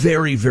make you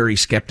very, very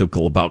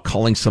skeptical about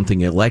calling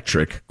something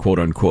electric, quote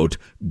unquote,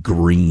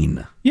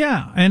 green.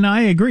 Yeah, and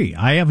I agree.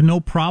 I have no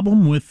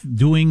problem with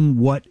doing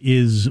what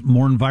is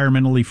more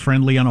environmentally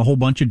friendly on a whole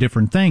bunch of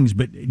different things,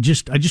 but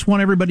I just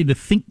want everybody to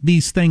think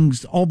these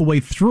things all the way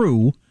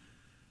through.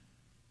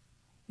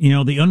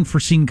 The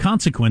unforeseen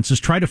consequences,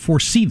 try to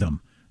foresee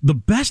them. The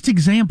best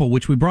example,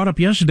 which we brought up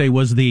yesterday,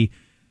 was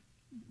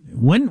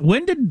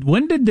when did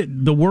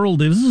the world,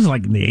 this is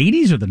like in the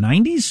 80s or the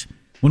 90s,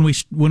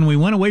 when we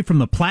went away from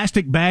the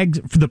plastic bags,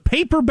 for the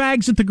paper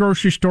bags at the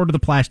grocery store to the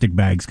plastic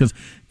bags, because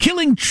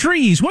killing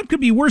trees, what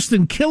could be worse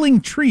than killing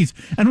trees?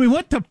 And we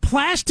went to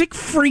plastic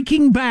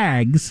freaking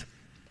bags.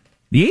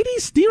 The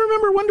 80s? Do you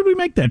remember when did we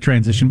make that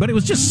transition? But it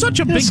was just such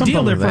a big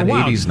deal there for a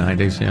while. 80s,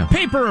 90s, yeah.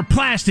 Paper or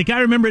plastic? I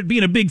remember it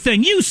being a big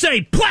thing. You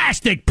say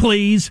plastic,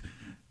 please.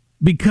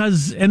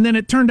 And then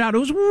it turned out it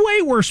was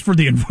way worse for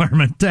the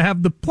environment to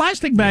have the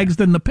plastic bags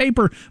than the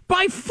paper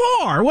by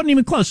far. It wasn't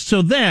even close.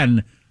 So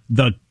then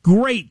the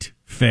great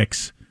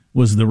fix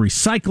was the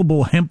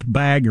recyclable hemp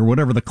bag or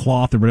whatever, the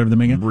cloth or whatever they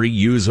make it.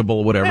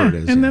 Reusable, whatever it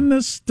is. And then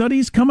the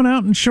studies coming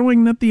out and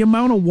showing that the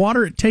amount of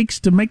water it takes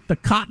to make the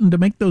cotton to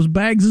make those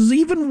bags is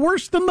even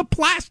worse than the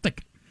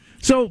plastic.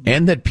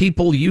 And that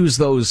people use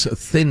those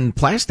thin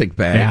plastic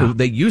bags. Yeah.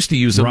 They used to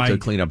use them to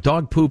clean up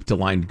dog poop, to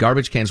line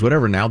garbage cans,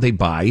 whatever. Now they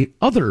buy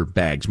other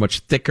bags, much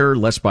thicker,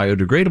 less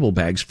biodegradable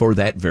bags for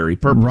that very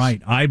purpose.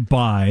 Right. I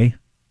buy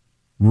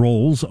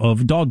rolls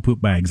of dog poop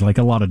bags like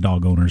a lot of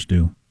dog owners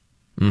do.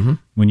 Mm-hmm.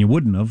 When you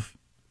wouldn't have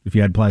if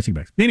you had plastic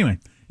bags. Anyway,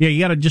 you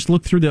got to just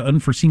look through the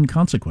unforeseen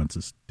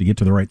consequences to get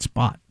to the right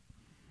spot.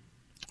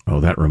 Oh,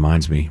 that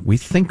reminds me. We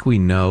think we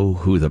know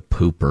who the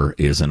pooper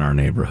is in our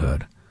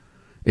neighborhood.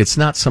 It's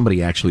not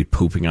somebody actually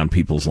pooping on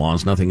people's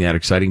lawns, nothing that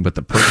exciting, but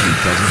the person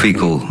who doesn't.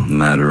 Fecal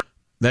matter.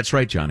 That's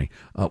right, Johnny.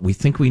 We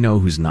think we know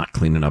who's not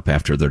cleaning up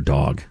after their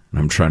dog. And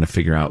I'm trying to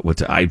figure out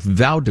I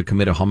vowed to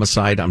commit a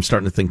homicide. I'm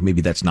starting to think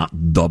maybe that's not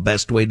the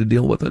best way to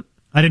deal with it.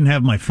 I didn't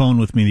have my phone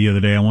with me the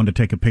other day. I wanted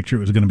to take a picture. It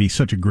was going to be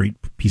such a great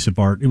piece of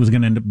art. It was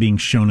going to end up being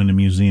shown in a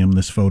museum,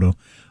 this photo.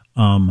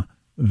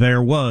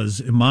 There was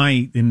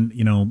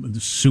the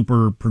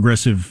super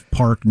progressive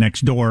park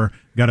next door,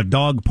 got a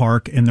dog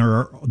park, and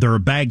there are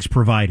bags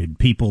provided.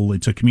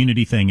 It's a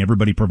community thing.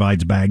 Everybody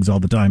provides bags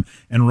all the time.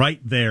 And right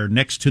there,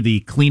 next to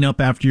the clean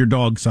up after your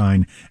dog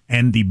sign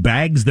and the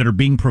bags that are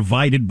being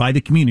provided by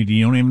the community,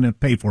 you don't even have to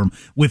pay for them.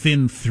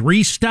 Within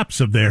 3 steps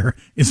of there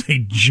is a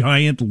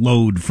giant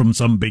load from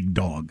some big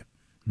dog.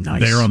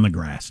 Nice. There on the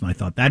grass. And I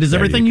thought that is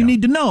everything you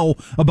need to know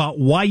about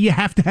why you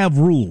have to have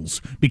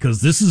rules,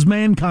 because this is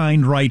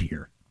mankind right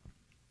here.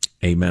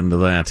 Amen to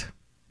that.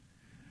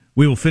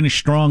 We will finish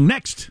strong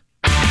next.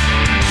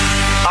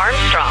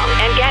 Armstrong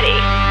and Getty.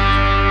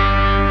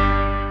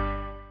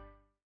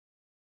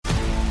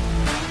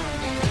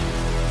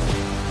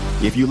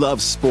 If you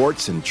love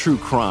sports and true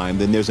crime,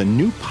 then there's a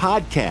new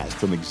podcast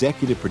from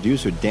executive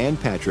producer Dan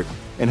Patrick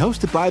and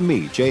hosted by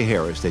me, Jay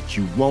Harris, that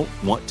you won't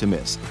want to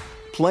miss.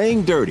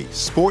 Playing Dirty: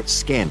 Sports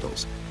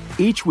Scandals.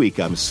 Each week,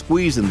 I'm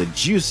squeezing the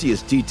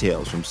juiciest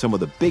details from some of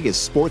the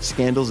biggest sports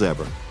scandals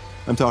ever.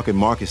 I'm talking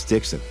Marcus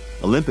Dixon,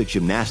 Olympic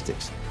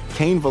gymnastics,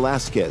 Cain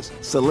Velasquez,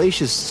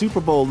 salacious Super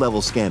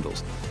Bowl-level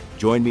scandals.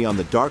 Join me on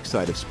the dark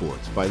side of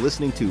sports by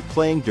listening to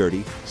Playing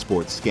Dirty: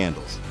 Sports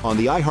Scandals on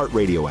the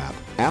iHeartRadio app,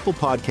 Apple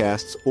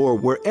Podcasts, or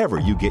wherever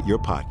you get your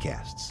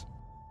podcasts.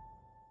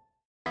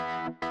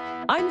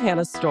 I'm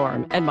Hannah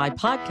Storm, and my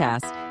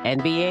podcast,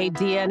 NBA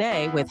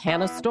DNA with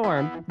Hannah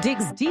Storm,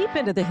 digs deep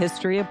into the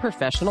history of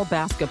professional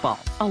basketball,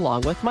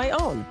 along with my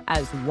own,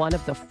 as one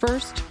of the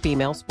first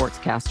female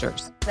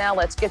sportscasters. Now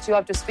let's get you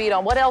up to speed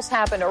on what else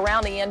happened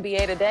around the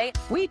NBA today.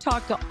 We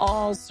talked to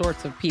all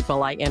sorts of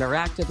people I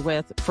interacted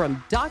with,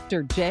 from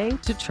Dr. J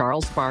to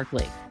Charles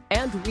Barkley,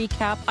 and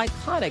recap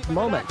iconic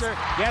moments.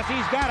 Yes,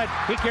 he's got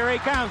it. Here he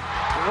comes.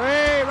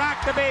 Way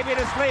rock the baby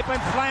to sleep and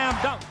slam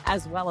dunk.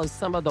 As well as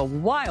some of the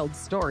wild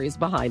stories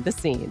behind the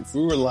scenes.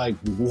 We were like,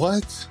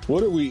 what?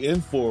 What are we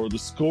in for? The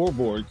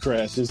scoreboard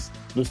crashes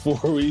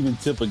before we even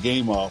tip a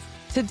game off.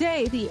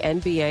 Today, the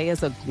NBA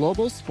is a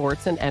global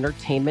sports and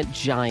entertainment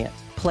giant.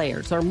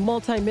 Players are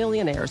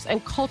multimillionaires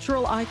and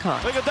cultural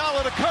icons.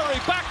 Iguodala to Curry,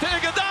 back to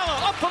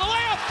Iguodala, up for the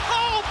layup.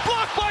 Oh,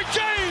 blocked by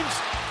James.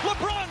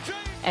 LeBron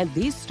James. And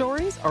these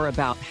stories are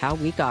about how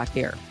we got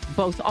here,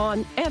 both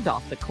on and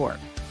off the court.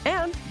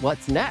 And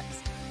what's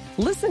next?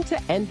 Listen to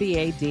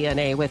NBA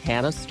DNA with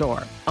Hannah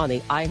Storm on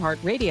the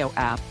iHeartRadio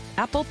app,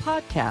 Apple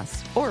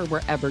Podcasts, or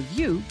wherever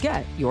you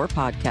get your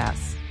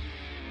podcasts.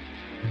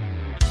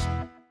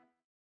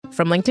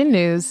 From LinkedIn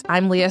News,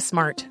 I'm Leah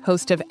Smart,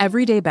 host of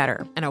Everyday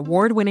Better, an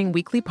award-winning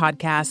weekly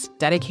podcast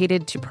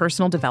dedicated to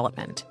personal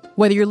development.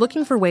 Whether you're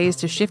looking for ways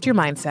to shift your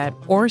mindset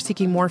or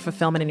seeking more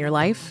fulfillment in your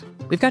life,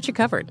 we've got you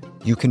covered.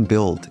 You can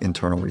build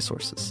internal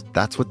resources.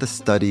 That's what the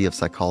study of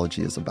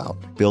psychology is about,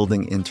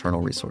 building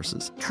internal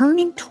resources.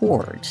 Turning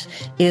towards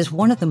is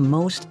one of the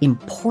most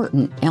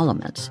important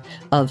elements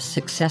of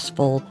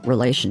successful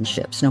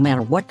relationships, no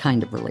matter what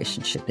kind of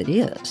relationship it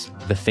is.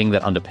 The thing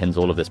that underpins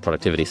all of this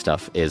productivity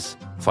stuff is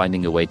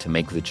finding a way to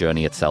make the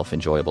journey itself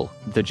enjoyable.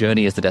 The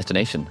journey is the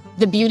destination.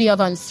 The beauty of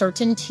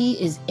uncertainty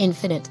is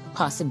infinite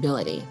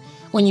possibility.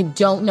 When you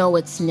don't know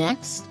what's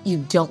next, you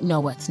don't know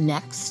what's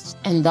next.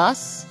 And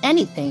thus,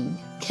 anything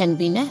can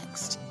be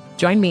next.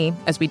 Join me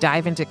as we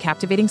dive into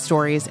captivating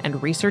stories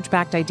and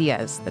research-backed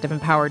ideas that have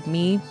empowered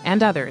me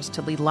and others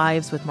to lead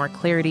lives with more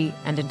clarity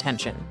and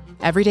intention.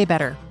 Everyday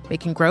Better,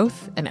 making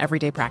growth an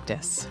everyday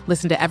practice.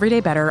 Listen to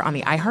Everyday Better on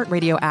the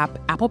iHeartRadio app,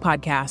 Apple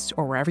Podcasts,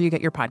 or wherever you get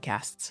your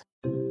podcasts.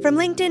 From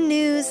LinkedIn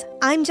News,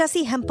 I'm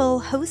Jessie Hempel,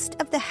 host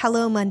of the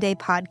Hello Monday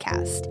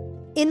podcast.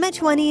 In my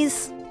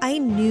 20s, I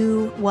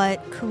knew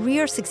what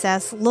career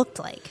success looked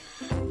like.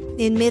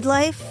 In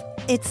midlife,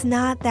 it's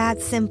not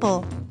that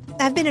simple.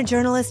 I've been a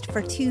journalist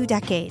for 2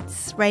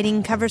 decades,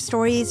 writing cover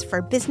stories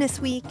for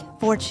Business Week,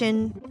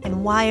 Fortune,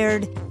 and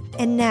Wired.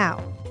 And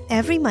now,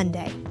 every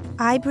Monday,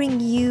 I bring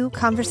you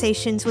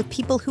conversations with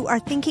people who are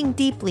thinking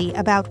deeply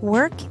about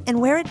work and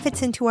where it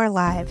fits into our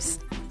lives.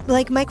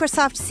 Like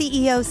Microsoft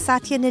CEO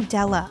Satya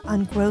Nadella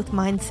on growth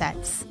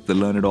mindsets. The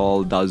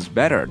learn-it-all does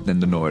better than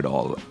the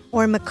know-it-all.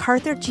 Or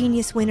MacArthur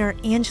Genius winner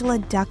Angela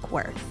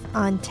Duckworth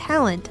on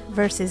talent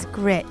versus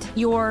grit.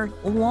 Your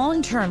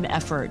long-term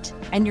effort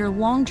and your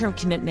long-term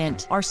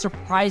commitment are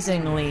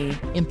surprisingly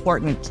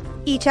important.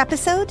 Each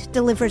episode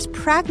delivers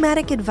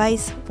pragmatic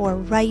advice for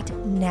right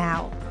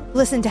now.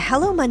 Listen to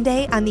Hello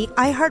Monday on the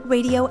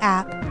iHeartRadio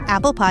app,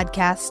 Apple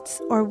Podcasts,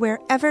 or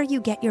wherever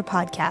you get your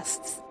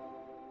podcasts.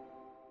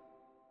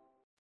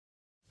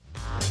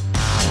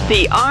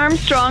 The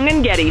Armstrong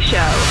and Getty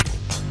Show.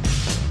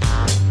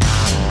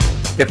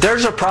 If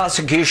there's a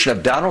prosecution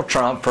of Donald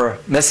Trump for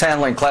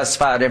mishandling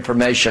classified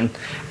information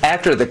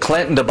after the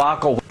Clinton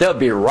debacle, there'll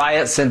be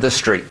riots in the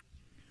street.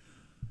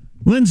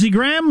 Lindsey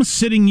Graham,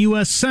 sitting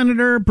U.S.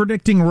 Senator,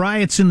 predicting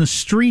riots in the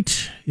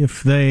street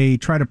if they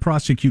try to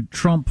prosecute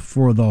Trump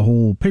for the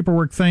whole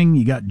paperwork thing.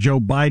 You got Joe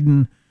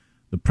Biden,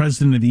 the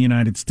president of the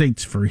United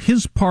States, for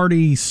his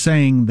party,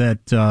 saying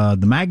that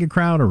the MAGA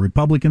crowd, or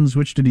Republicans,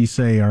 which did he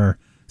say, are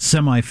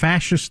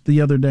semi-fascist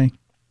the other day.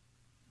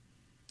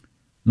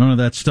 None of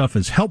that stuff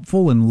is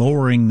helpful in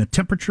lowering the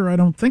temperature, I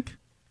don't think.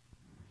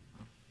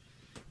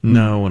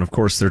 No, and of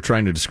course they're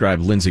trying to describe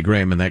Lindsey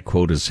Graham in that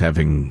quote as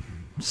having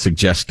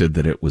suggested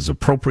that it was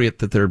appropriate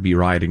that there be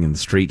rioting in the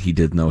street. He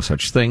did no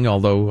such thing,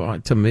 although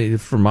to me,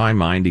 for my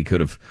mind, he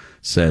could have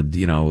said,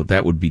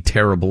 that would be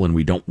terrible and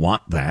we don't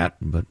want that,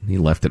 but he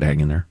left it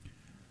hanging there.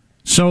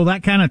 So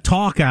that kind of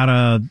talk out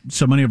of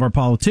so many of our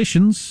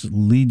politicians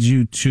leads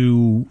you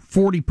to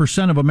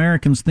 40% of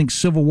Americans think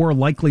civil war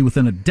likely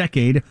within a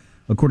decade,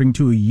 according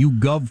to a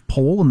YouGov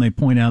poll, and they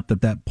point out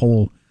that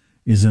poll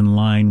is in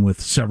line with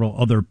several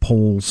other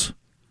polls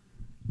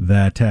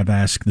that have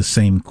asked the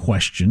same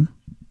question.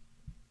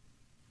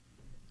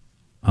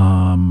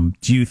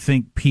 Do you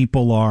think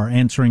people are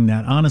answering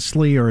that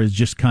honestly, or is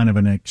just kind of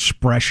an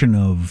expression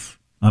of,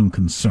 I'm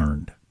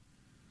concerned?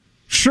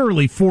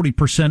 Surely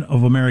 40%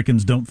 of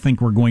Americans don't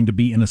think we're going to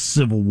be in a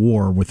civil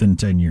war within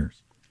 10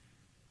 years.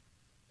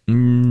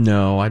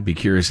 No, I'd be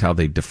curious how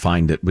they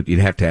defined it, but you'd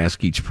have to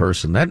ask each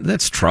person.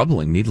 That's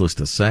troubling, needless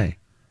to say.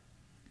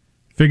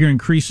 Figure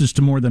increases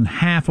to more than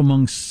half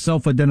among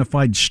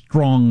self-identified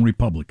strong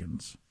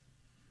Republicans.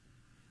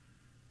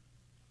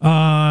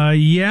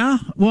 Yeah.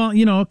 Well,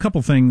 a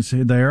couple things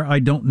there. I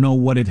don't know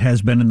what it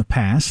has been in the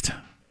past.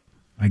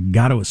 I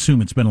got to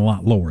assume it's been a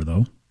lot lower,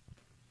 though.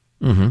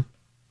 Mm-hmm.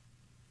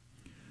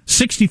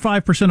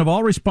 65% of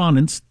all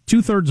respondents,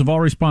 2/3 of all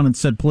respondents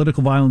said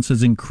political violence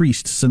has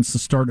increased since the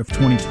start of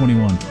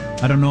 2021.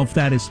 I don't know if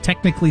that is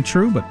technically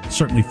true, but it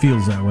certainly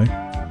feels that way.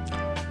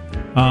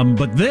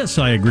 But this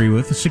I agree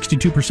with.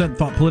 62%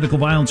 thought political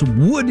violence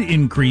would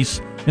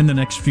increase in the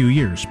next few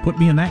years. Put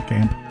me in that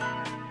camp.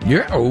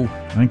 Yeah.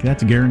 I think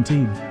that's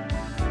guaranteed.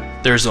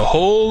 There's a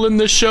hole in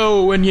the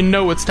show, and you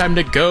know it's time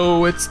to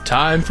go. It's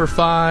time for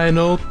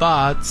final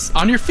thoughts.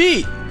 On your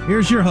feet.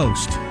 Here's your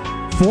host.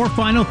 4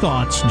 final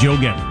thoughts, Joe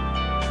Getty.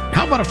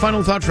 How about a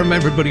final thought from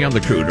everybody on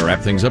the crew to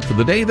wrap things up for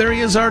the day? There he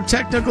is, our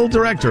technical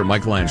director,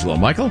 Michelangelo.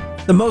 Michael?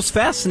 The most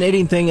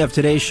fascinating thing of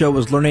today's show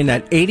was learning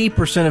that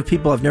 80% of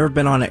people have never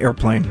been on an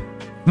airplane.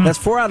 That's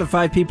 4 out of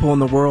 5 people in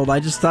the world. I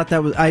just thought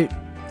that was... I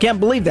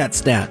can't believe that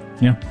stat.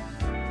 Yeah.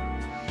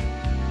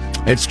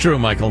 It's true,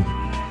 Michael.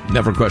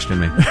 Never question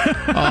me.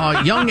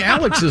 Young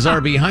Alex is our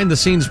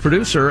behind-the-scenes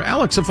producer.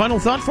 Alex, a final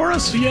thought for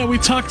us? Yeah, we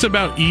talked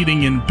about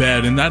eating in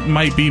bed, and that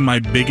might be my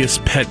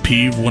biggest pet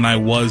peeve when I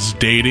was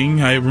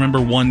dating. I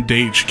remember one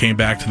date, she came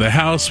back to the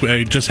house.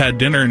 I just had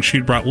dinner, and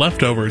she'd brought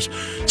leftovers.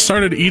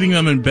 Started eating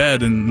them in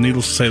bed, and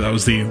needless to say, that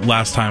was the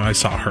last time I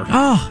saw her.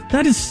 Oh,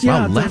 that is...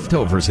 Yeah,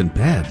 leftovers in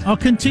bed. I'll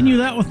continue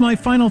that with my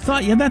final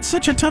thought. Yeah, that's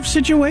such a tough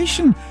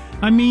situation.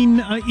 I mean,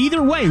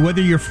 either way,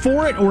 whether you're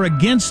for it or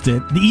against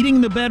it, the eating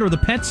in the bed or the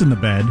pets in the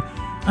bed,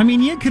 I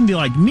mean, you can be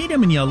like, meet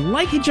them and you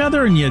like each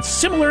other and you have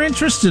similar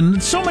interests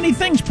and so many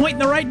things point in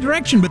the right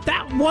direction. But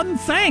that one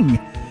thing,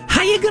 how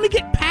are you going to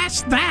get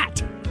past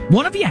that?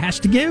 One of you has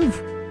to give.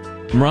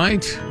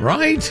 Right.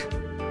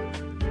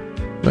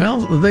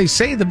 Well, they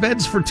say the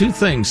bed's for two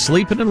things,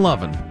 sleeping and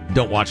loving.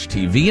 Don't watch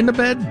TV in the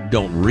bed.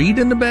 Don't read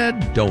in the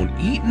bed. Don't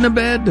eat in the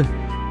bed.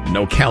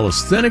 No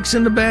calisthenics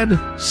in the bed.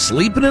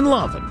 Sleeping and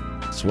loving.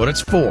 That's what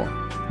it's for.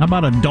 How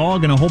about a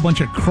dog and a whole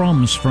bunch of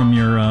crumbs from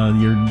your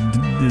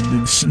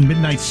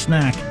midnight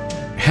snack?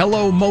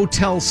 Hello,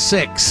 Motel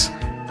 6.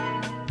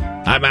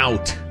 I'm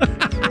out.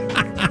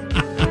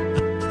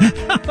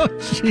 Oh,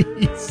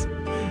 jeez.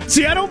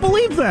 See, I don't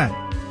believe that.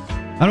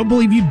 I don't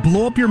believe you'd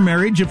blow up your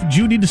marriage if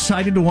Judy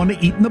decided to want to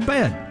eat in the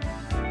bed.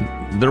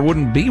 There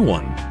wouldn't be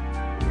one.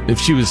 If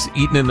she was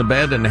eating in the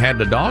bed and had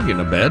the dog in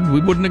the bed, we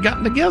wouldn't have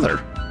gotten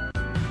together.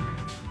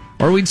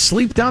 Or we'd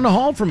sleep down the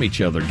hall from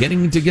each other,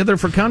 getting together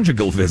for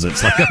conjugal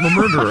visits like I'm a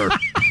murderer.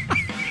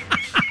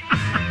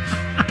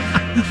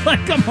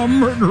 Like I'm a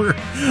murderer.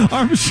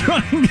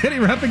 Armstrong and Getty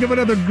wrapping up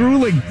another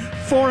grueling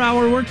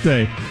 4-hour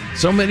workday.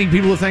 So many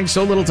people who thank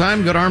so little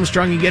time. Go to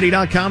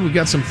ArmstrongandGetty.com. We've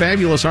got some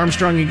fabulous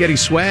Armstrong and Getty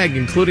swag,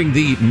 including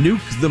the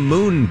Nuke the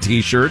Moon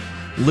t-shirt,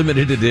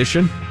 limited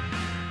edition.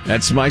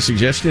 That's my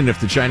suggestion.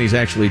 If the Chinese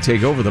actually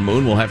take over the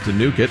moon, we'll have to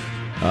nuke it.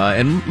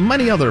 And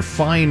many other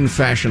fine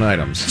fashion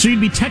items. So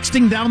you'd be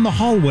texting down the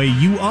hallway,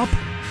 you up?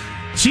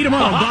 See you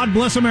tomorrow. God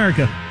bless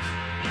America.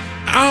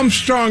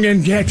 Armstrong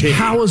and Getty.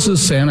 How is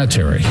this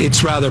sanitary?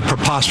 It's rather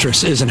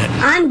preposterous, isn't it?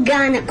 I'm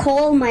gonna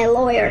call my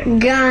lawyer.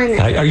 Gonna.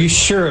 Are you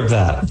sure of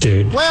that,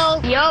 dude?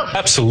 Well, yup.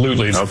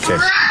 Absolutely. Okay. What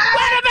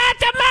about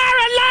the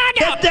marijuana?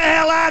 Get the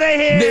hell out of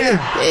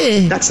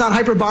here! That's not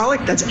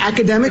hyperbolic. That's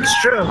academic.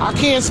 It's true. I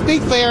can't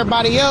speak for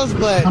everybody else,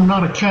 but I'm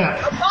not a cat.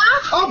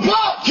 A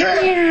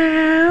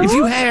bobcat! If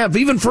you have,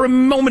 even for a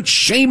moment,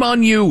 shame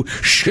on you.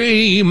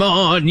 Shame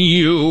on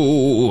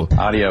you.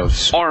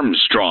 Adios.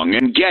 Armstrong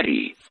and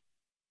Getty.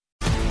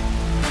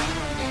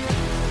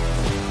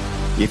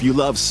 If you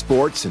love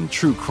sports and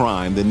true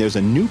crime, then there's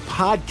a new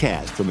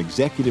podcast from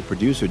executive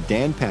producer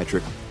Dan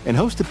Patrick and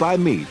hosted by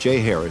me, Jay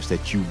Harris,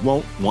 that you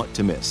won't want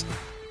to miss.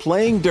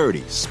 Playing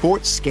Dirty: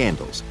 Sports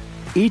Scandals.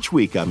 Each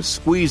week, I'm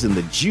squeezing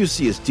the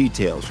juiciest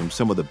details from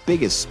some of the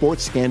biggest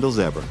sports scandals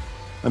ever.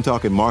 I'm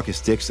talking Marcus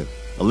Dixon,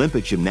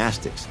 Olympic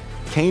gymnastics,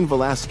 Cain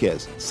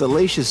Velasquez,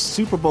 salacious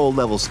Super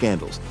Bowl-level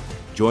scandals.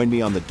 Join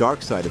me on the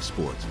dark side of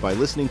sports by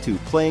listening to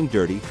Playing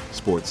Dirty: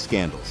 Sports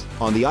Scandals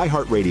on the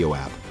iHeartRadio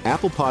app,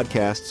 Apple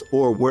Podcasts,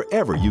 or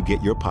wherever you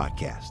get your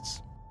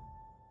podcasts.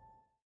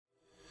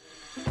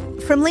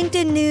 From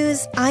LinkedIn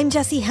News, I'm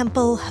Jessie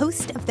Hempel,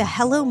 host of the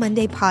Hello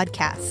Monday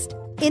podcast.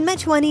 In my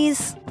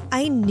 20s,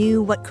 I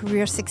knew what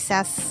career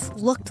success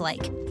looked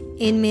like.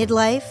 In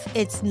midlife,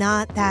 it's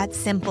not that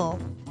simple.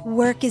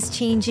 Work is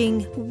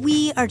changing,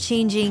 we are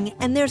changing,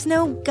 and there's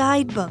no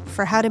guidebook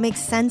for how to make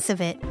sense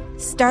of it.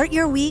 Start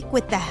your week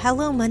with the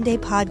Hello Monday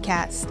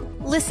podcast.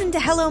 Listen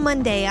to Hello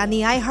Monday on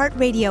the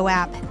iHeartRadio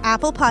app,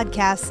 Apple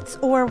Podcasts,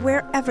 or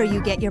wherever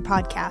you get your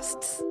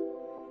podcasts.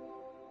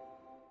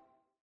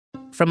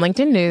 From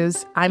LinkedIn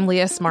News, I'm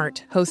Leah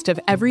Smart, host of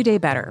Everyday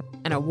Better,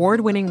 an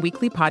award-winning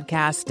weekly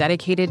podcast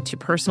dedicated to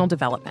personal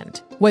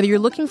development. Whether you're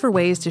looking for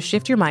ways to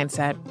shift your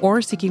mindset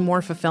or seeking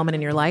more fulfillment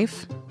in your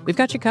life, we've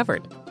got you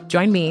covered.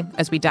 Join me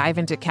as we dive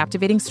into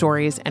captivating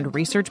stories and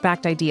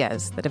research-backed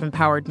ideas that have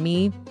empowered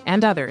me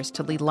and others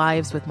to lead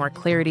lives with more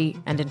clarity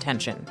and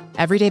intention.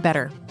 Everyday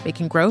Better,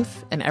 making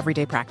growth an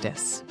everyday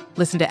practice.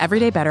 Listen to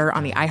Everyday Better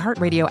on the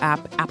iHeartRadio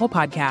app, Apple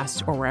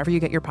Podcasts, or wherever you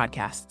get your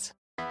podcasts.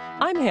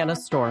 I'm Hannah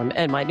Storm,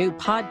 and my new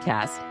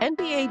podcast,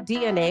 NBA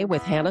DNA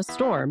with Hannah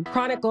Storm,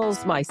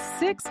 chronicles my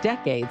 6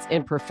 decades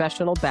in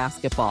professional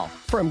basketball.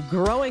 From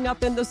growing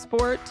up in the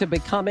sport to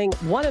becoming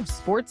one of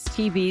sports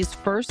TV's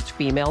first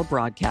female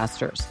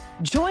broadcasters.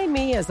 Join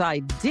me as I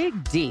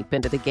dig deep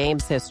into the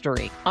game's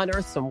history,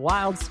 unearth some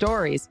wild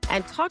stories,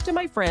 and talk to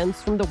my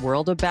friends from the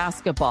world of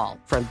basketball,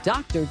 from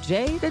Dr.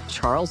 J to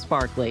Charles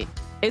Barkley.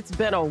 It's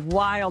been a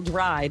wild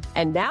ride,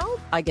 and now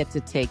I get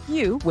to take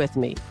you with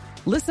me.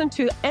 Listen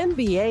to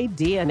NBA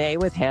DNA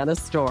with Hannah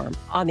Storm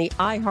on the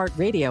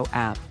iHeartRadio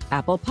app,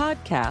 Apple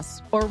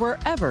Podcasts, or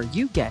wherever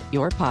you get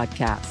your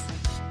podcasts.